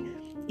see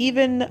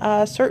even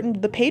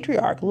the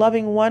patriarch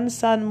loving one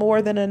son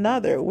more than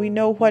another. We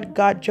know what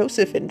got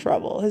Joseph in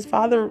trouble. His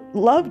father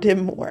loved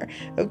him more.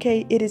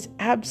 Okay, it is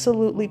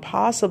absolutely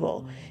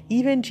possible.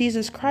 Even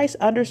Jesus Christ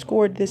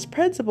underscored this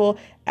principle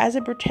as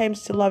it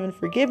pertains to love and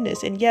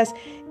forgiveness. And yes,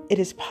 it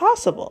is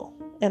possible.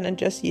 And then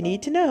just, you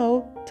need to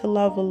know to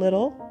love a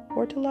little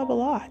or to love a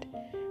lot.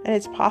 And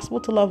it's possible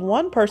to love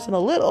one person a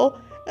little,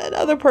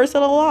 another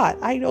person a lot.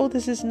 I know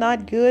this is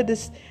not good.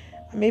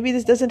 Maybe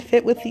this doesn't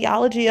fit with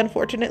theology.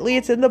 Unfortunately,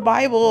 it's in the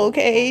Bible.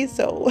 Okay.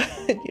 So,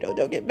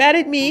 don't get mad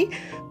at me.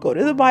 Go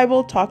to the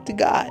Bible, talk to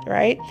God,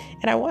 right?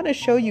 And I want to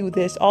show you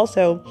this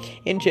also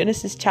in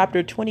Genesis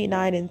chapter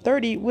 29 and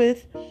 30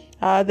 with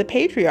the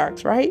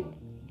patriarchs, right?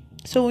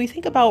 So we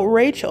think about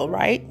Rachel,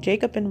 right?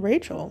 Jacob and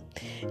Rachel,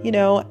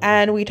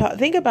 and we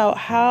think about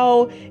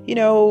how,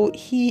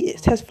 he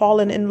has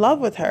fallen in love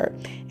with her.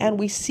 And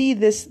we see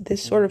this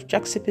sort of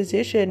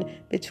juxtaposition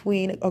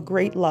between a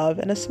great love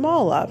and a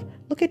small love.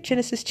 Look at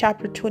Genesis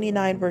chapter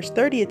 29, verse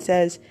 30. It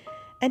says,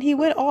 and he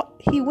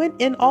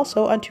went in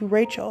also unto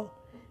Rachel,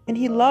 and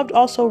he loved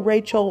also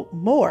Rachel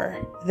more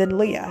than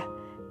Leah,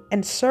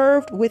 and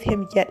served with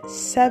him yet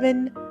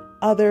 7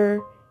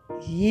 other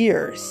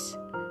years,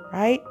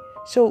 right?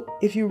 So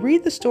if you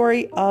read the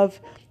story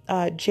of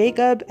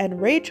Jacob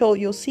and Rachel,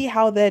 you'll see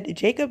how that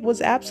Jacob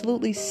was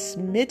absolutely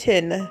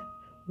smitten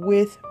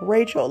with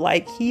Rachel.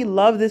 Like, he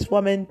loved this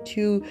woman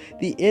to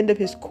the end of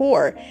his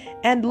core.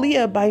 And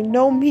Leah by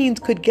no means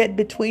could get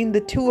between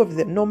the two of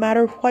them, no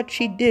matter what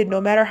she did, no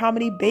matter how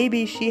many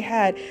babies she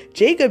had.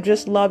 Jacob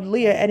just loved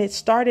Leah, and it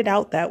started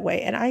out that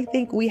way. And I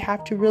think we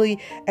have to really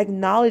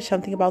acknowledge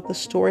something about the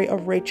story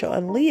of Rachel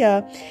and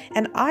Leah.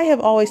 And I have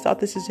always thought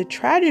this is a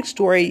tragic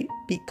story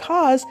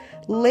because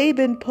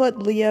Laban put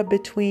Leah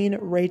between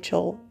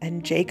Rachel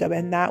and Jacob,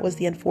 and that was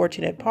the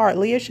unfortunate part.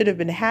 Leah should have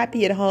been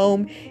happy at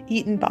home,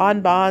 eating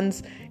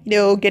bonbons,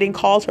 getting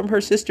calls from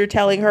her sister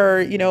telling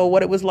her,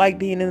 what it was like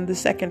being in the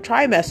second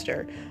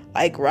trimester.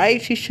 Like,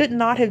 right? She should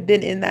not have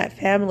been in that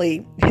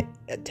family,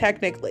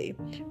 technically,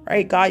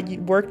 right? God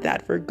worked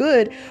that for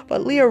good,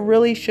 but Leah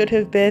really should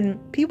have been.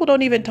 People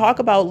don't even talk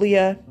about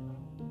Leah,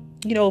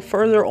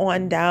 further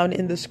on down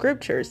in the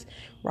scriptures,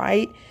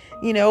 right?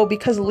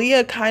 Because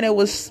Leah kind of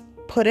was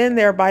put in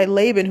there by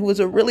Laban, who was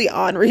a really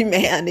ornery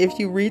man. If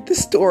you read the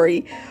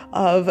story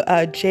of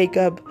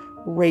Jacob,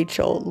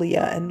 Rachel,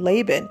 Leah, and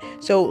Laban.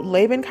 So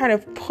Laban kind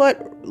of put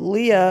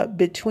Leah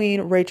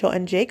between Rachel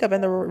and Jacob,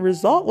 and the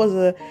result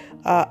was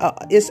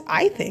is,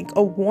 I think,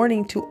 a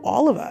warning to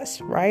all of us,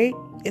 right?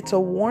 It's a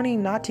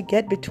warning not to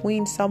get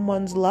between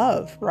someone's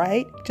love,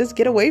 right? Just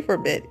get away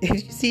from it. If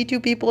you see two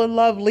people in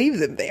love, leave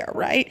them there,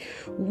 right?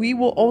 We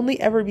will only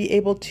ever be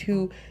able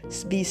to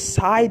be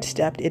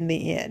sidestepped in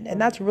the end. And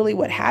that's really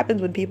what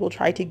happens when people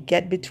try to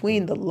get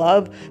between the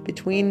love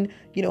between,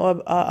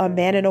 a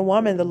man and a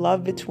woman, the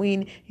love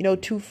between,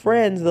 two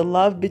friends, the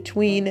love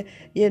between,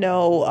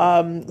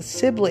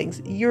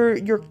 siblings.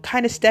 You're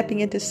kind of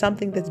stepping into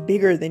something that's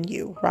bigger than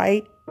you,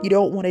 right? You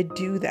don't want to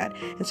do that.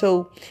 And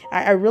so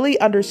I really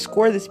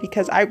underscore this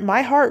because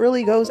my heart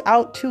really goes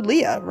out to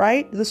Leah,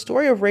 right? The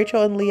story of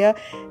Rachel and Leah,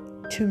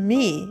 to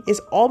me, is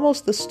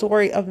almost the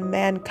story of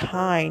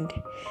mankind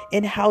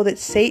in how that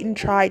Satan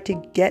tried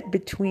to get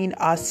between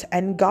us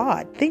and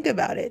God. Think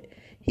about it.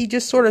 He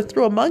just sort of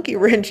threw a monkey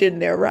wrench in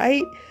there,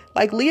 right?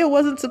 Like, Leah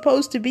wasn't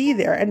supposed to be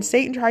there, and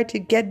Satan tried to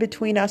get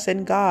between us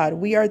and God.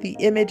 We are the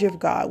image of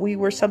God. We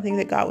were something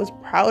that God was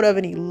proud of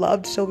and he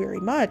loved so very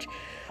much.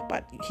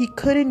 But he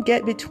couldn't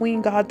get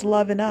between God's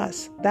love and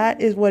us.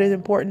 That is what is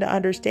important to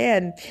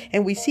understand.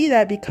 And we see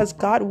that because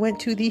God went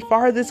to the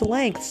farthest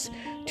lengths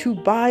to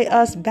buy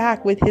us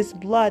back with his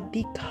blood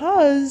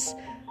because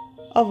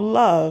of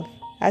love,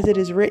 as it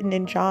is written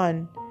in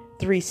John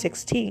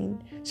 3:16.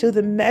 So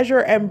the measure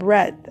and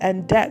breadth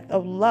and depth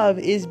of love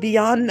is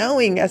beyond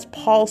knowing, as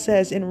Paul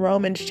says in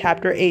Romans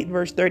chapter 8,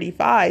 verse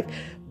 35.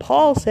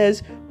 Paul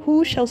says,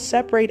 who shall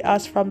separate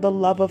us from the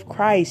love of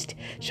Christ?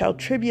 Shall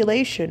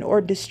tribulation or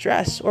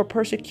distress or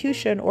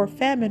persecution or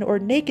famine or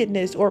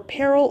nakedness or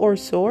peril or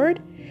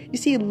sword? You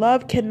see,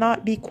 love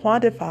cannot be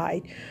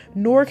quantified,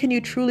 nor can you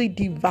truly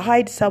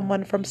divide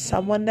someone from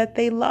someone that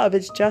they love.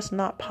 It's just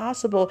not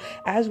possible,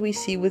 as we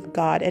see with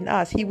God and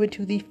us. He went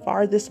to the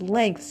farthest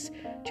lengths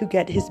to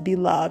get his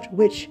beloved,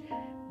 which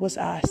was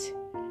us.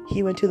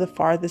 He went to the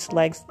farthest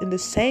lengths in the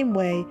same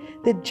way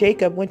that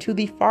Jacob went to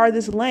the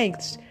farthest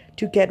lengths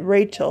to get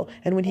Rachel.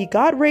 And when he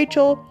got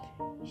Rachel,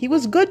 he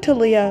was good to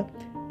Leah,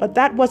 but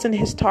that wasn't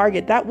his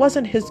target. That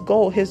wasn't his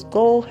goal. His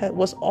goal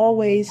was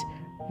always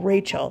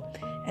Rachel.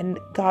 And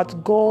God's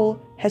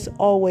goal has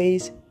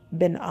always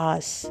been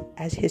us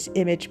as his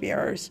image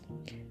bearers,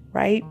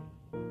 right?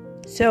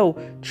 So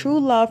true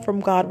love from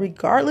God,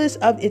 regardless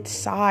of its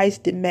size,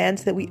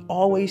 demands that we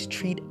always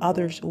treat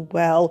others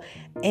well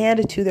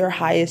and to their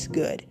highest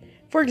good.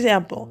 For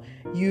example,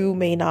 you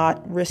may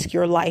not risk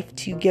your life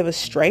to give a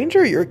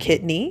stranger your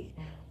kidney,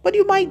 but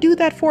you might do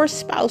that for a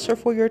spouse or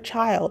for your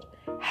child.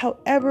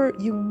 However,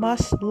 you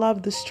must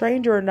love the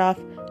stranger enough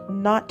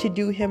not to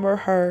do him or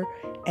her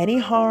any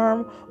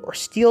harm or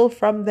steal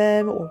from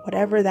them or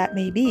whatever that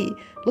may be.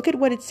 Look at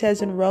what it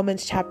says in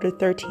Romans chapter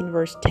 13,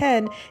 verse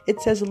 10.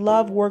 It says,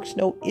 love works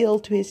no ill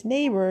to his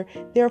neighbor.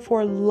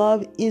 Therefore,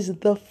 love is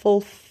the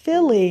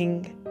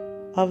fulfilling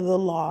of the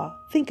law.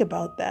 Think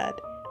about that.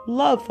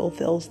 Love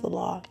fulfills the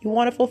law. You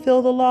want to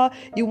fulfill the law?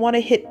 You want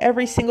to hit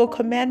every single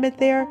commandment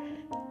there?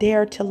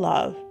 dare to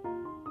love.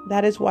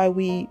 That is why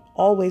we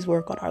always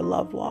work on our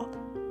love walk,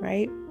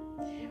 right?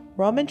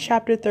 Romans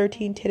chapter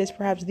 13 is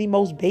perhaps the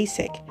most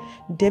basic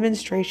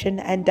demonstration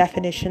and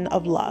definition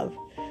of love.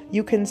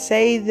 You can't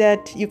say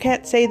that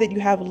you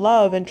have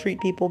love and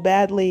treat people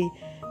badly,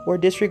 or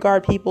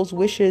disregard people's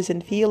wishes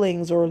and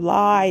feelings, or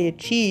lie,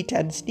 cheat,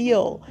 and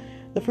steal.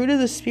 The fruit of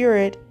the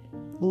Spirit,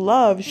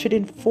 love, should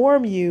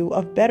inform you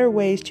of better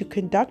ways to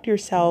conduct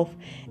yourself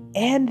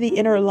and the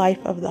inner life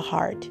of the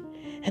heart.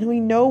 And we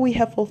know we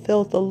have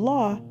fulfilled the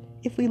law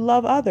if we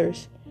love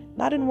others,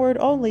 not in word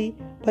only,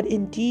 but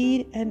in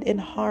deed and in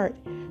heart.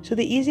 So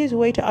the easiest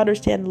way to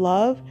understand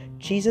love,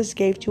 Jesus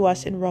gave to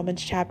us in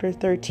Romans chapter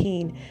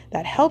 13,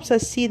 that helps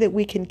us see that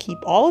we can keep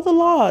all of the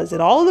laws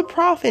and all of the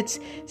prophets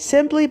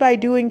simply by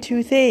doing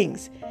two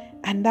things.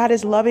 And that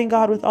is loving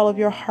God with all of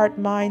your heart,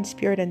 mind,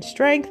 spirit, and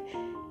strength,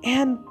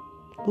 and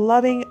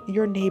loving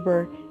your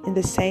neighbor in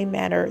the same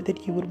manner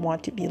that you would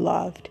want to be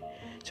loved.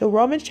 So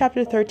Romans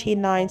chapter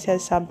 13:9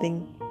 says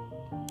something.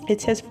 It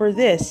says, "For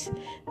this,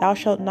 thou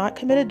shalt not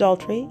commit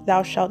adultery,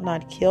 thou shalt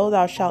not kill,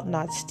 thou shalt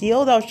not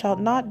steal, thou shalt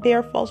not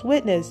bear false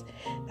witness,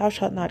 thou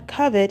shalt not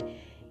covet.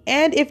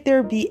 And if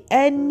there be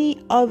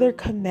any other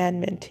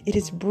commandment, it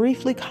is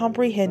briefly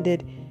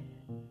comprehended,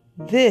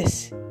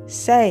 this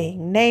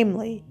saying,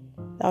 namely,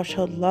 thou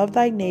shalt love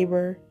thy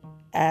neighbor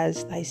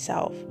as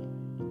thyself."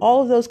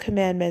 All of those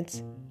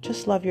commandments,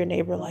 just love your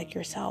neighbor like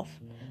yourself.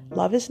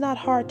 Love is not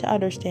hard to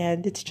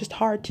understand. It's just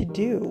hard to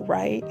do,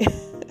 right?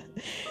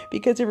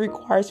 Because it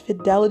requires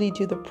fidelity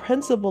to the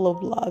principle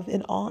of love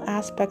in all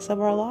aspects of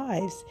our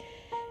lives.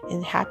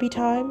 In happy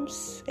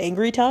times,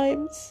 angry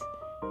times,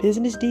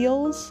 business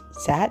deals,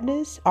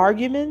 sadness,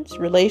 arguments,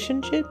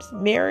 relationships,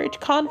 marriage,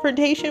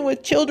 confrontation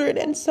with children,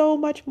 and so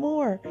much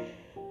more.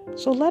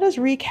 So let us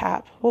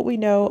recap what we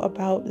know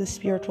about the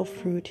spiritual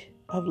fruit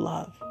of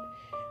love.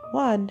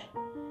 1,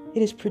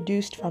 it is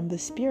produced from the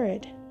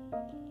Spirit.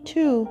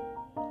 2,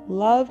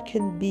 love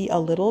can be a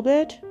little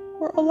bit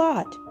or a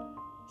lot.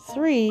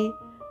 3,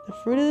 the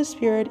fruit of the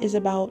Spirit is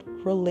about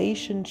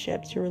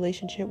relationships, your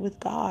relationship with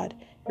God,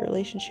 your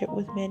relationship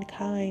with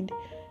mankind,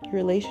 your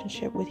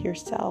relationship with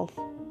yourself.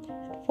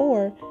 And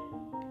 4,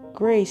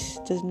 grace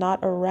does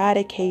not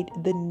eradicate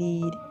the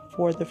need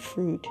for the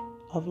fruit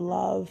of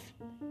love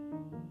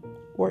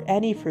or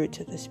any fruits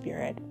of the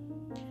Spirit.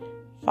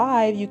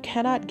 5, you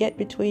cannot get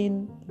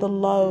between the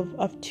love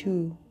of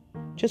two.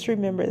 Just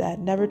remember that.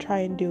 Never try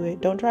and do it.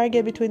 Don't try and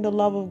get between the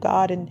love of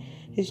God and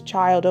his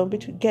child. Don't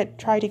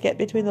try to get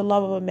between the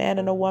love of a man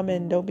and a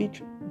woman.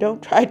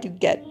 Don't try to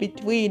get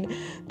between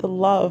the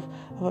love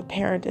of a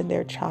parent and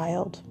their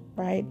child,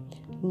 right?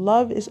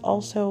 Love is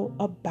also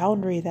a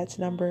boundary. That's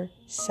number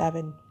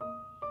 7.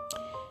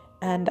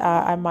 And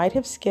I might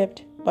have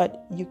skipped,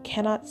 but you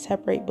cannot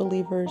separate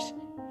believers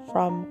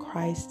from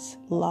Christ's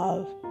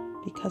love,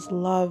 because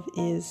love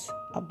is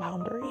a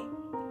boundary,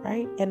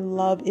 right? And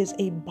love is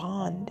a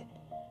bond,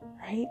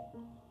 right?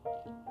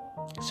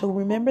 So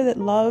remember that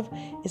love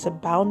is a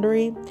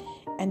boundary,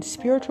 and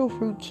spiritual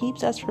fruit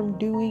keeps us from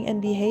doing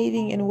and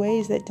behaving in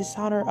ways that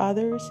dishonor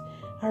others,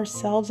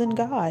 ourselves, and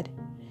God.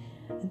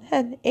 And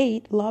then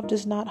 8, love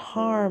does not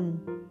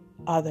harm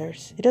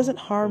others. It doesn't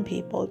harm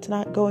people. It's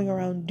not going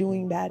around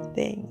doing bad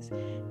things.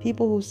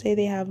 People who say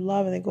they have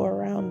love and they go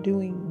around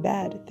doing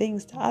bad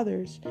things to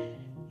others,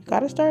 you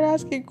got to start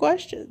asking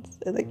questions,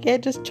 and they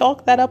can't just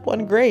chalk that up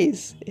on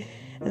grace.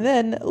 And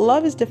then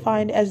love is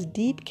defined as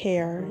deep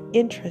care,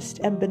 interest,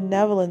 and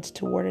benevolence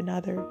toward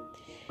another.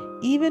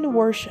 Even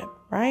worship,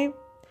 right?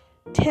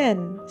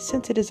 10,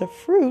 since it is a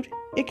fruit,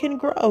 it can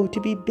grow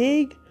to be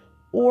big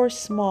or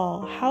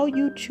small. How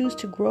you choose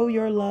to grow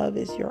your love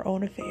is your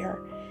own affair.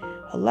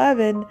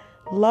 11,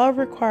 love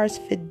requires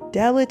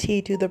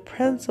fidelity to the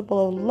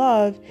principle of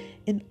love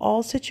in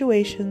all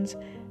situations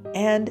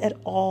and at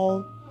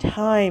all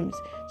times.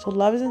 So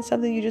love isn't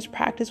something you just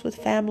practice with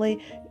family,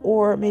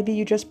 or maybe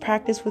you just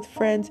practice with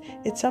friends.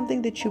 It's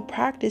something that you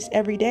practice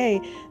every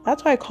day.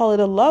 That's why I call it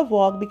a love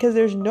walk, because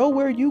there's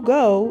nowhere you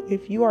go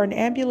if you are an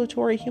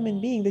ambulatory human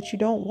being that you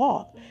don't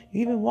walk.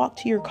 You even walk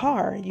to your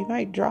car. You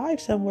might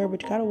drive somewhere,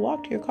 but you got to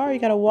walk to your car. You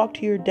got to walk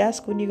to your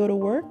desk when you go to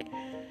work.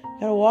 You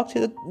got to walk to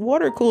the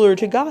water cooler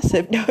to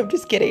gossip. No, I'm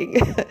just kidding.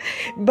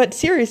 But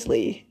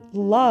seriously,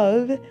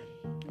 love,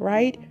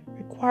 right,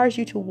 requires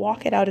you to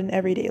walk it out in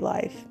everyday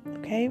life.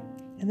 Okay?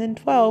 And then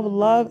 12,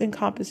 love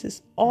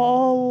encompasses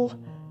all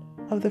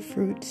of the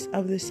fruits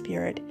of the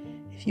Spirit.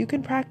 If you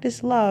can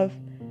practice love,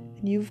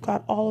 then you've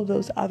got all of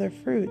those other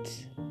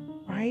fruits,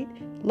 right?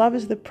 Love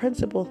is the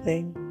principal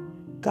thing.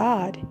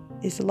 God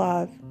is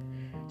love.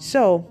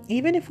 So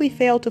even if we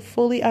fail to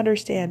fully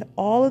understand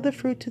all of the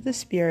fruits of the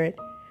Spirit,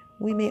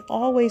 we may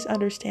always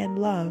understand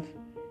love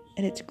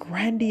and its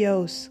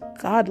grandiose,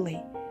 godly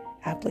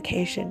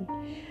application.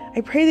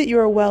 I pray that you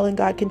are well and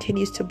God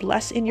continues to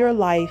bless in your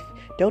life.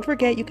 Don't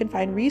forget, you can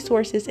find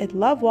resources at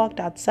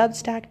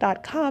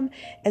lovewalk.substack.com,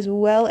 as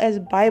well as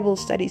Bible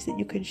studies that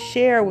you can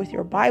share with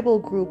your Bible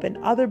group and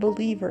other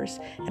believers.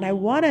 And I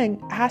want to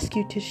ask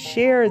you to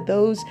share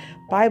those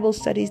Bible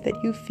studies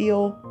that you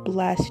feel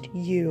blessed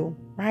you,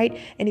 right? right?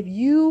 And if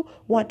you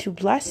want to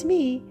bless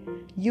me,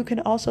 you can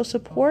also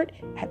support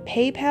at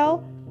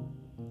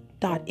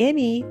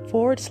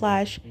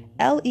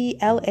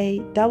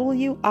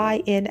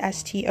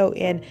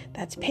paypal.me/LELAWINSTON.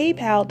 That's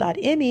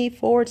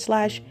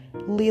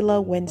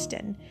paypal.me/Leela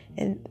Winston.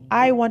 And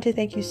I want to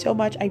thank you so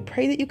much. I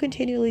pray that you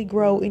continually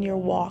grow in your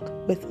walk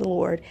with the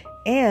Lord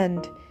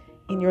and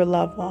in your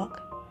love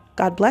walk.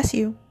 God bless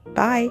you.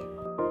 Bye.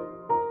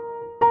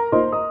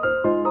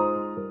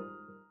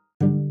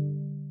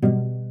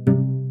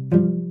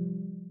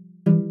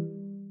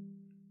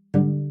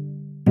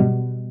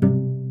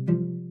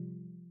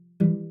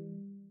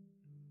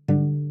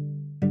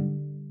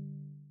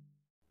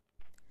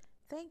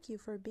 Thank you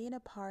for being a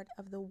part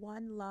of the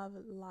One Love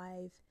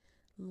Live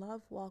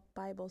Love Walk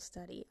Bible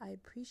study. I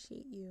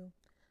appreciate you.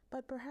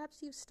 But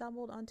perhaps you've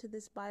stumbled onto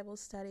this Bible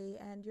study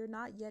and you're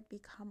not yet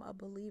become a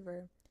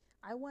believer.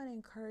 I want to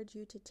encourage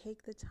you to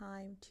take the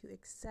time to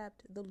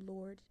accept the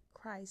Lord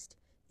Christ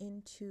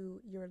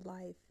into your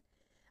life.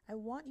 I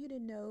want you to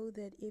know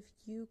that if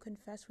you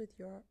confess with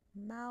your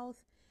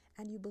mouth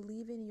and you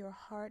believe in your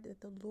heart that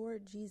the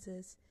Lord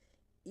Jesus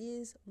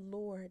is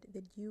Lord,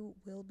 that you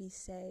will be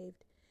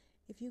saved.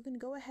 If you can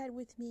go ahead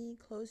with me,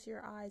 close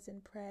your eyes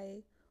and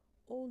pray.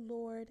 Oh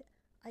Lord,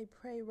 I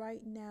pray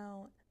right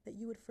now that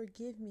you would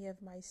forgive me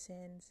of my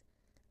sins.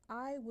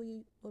 I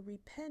will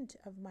repent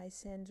of my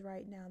sins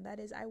right now. That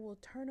is, I will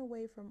turn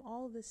away from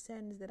all the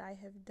sins that I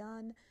have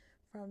done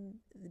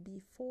from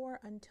before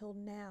until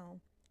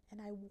now,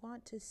 and I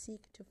want to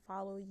seek to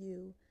follow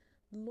you.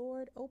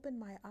 Lord, open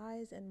my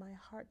eyes and my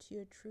heart to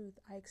your truth.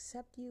 I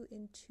accept you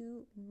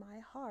into my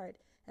heart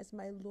as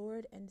my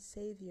Lord and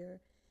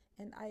Savior,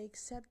 and I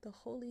accept the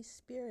Holy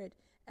Spirit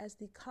as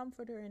the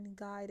comforter and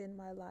guide in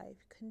my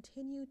life.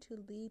 Continue to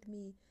lead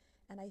me,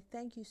 and I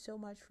thank you so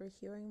much for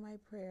hearing my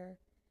prayer.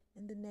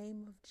 In the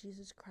name of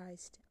Jesus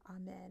Christ,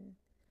 amen.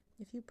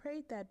 If you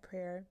prayed that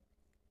prayer,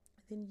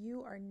 then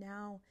you are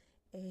now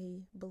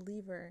a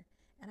believer.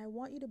 And I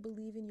want you to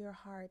believe in your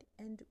heart.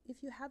 And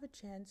if you have a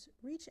chance,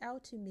 reach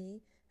out to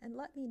me and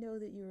let me know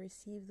that you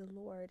received the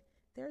Lord.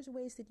 There's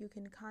ways that you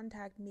can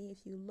contact me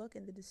if you look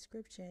in the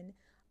description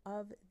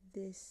of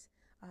this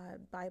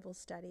Bible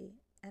study.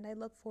 And I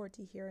look forward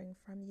to hearing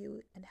from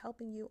you and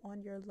helping you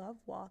on your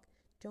love walk.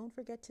 Don't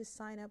forget to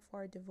sign up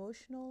for our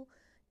devotional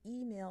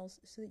emails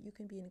so that you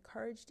can be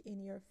encouraged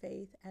in your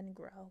faith and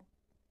grow.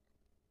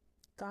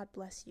 God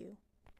bless you.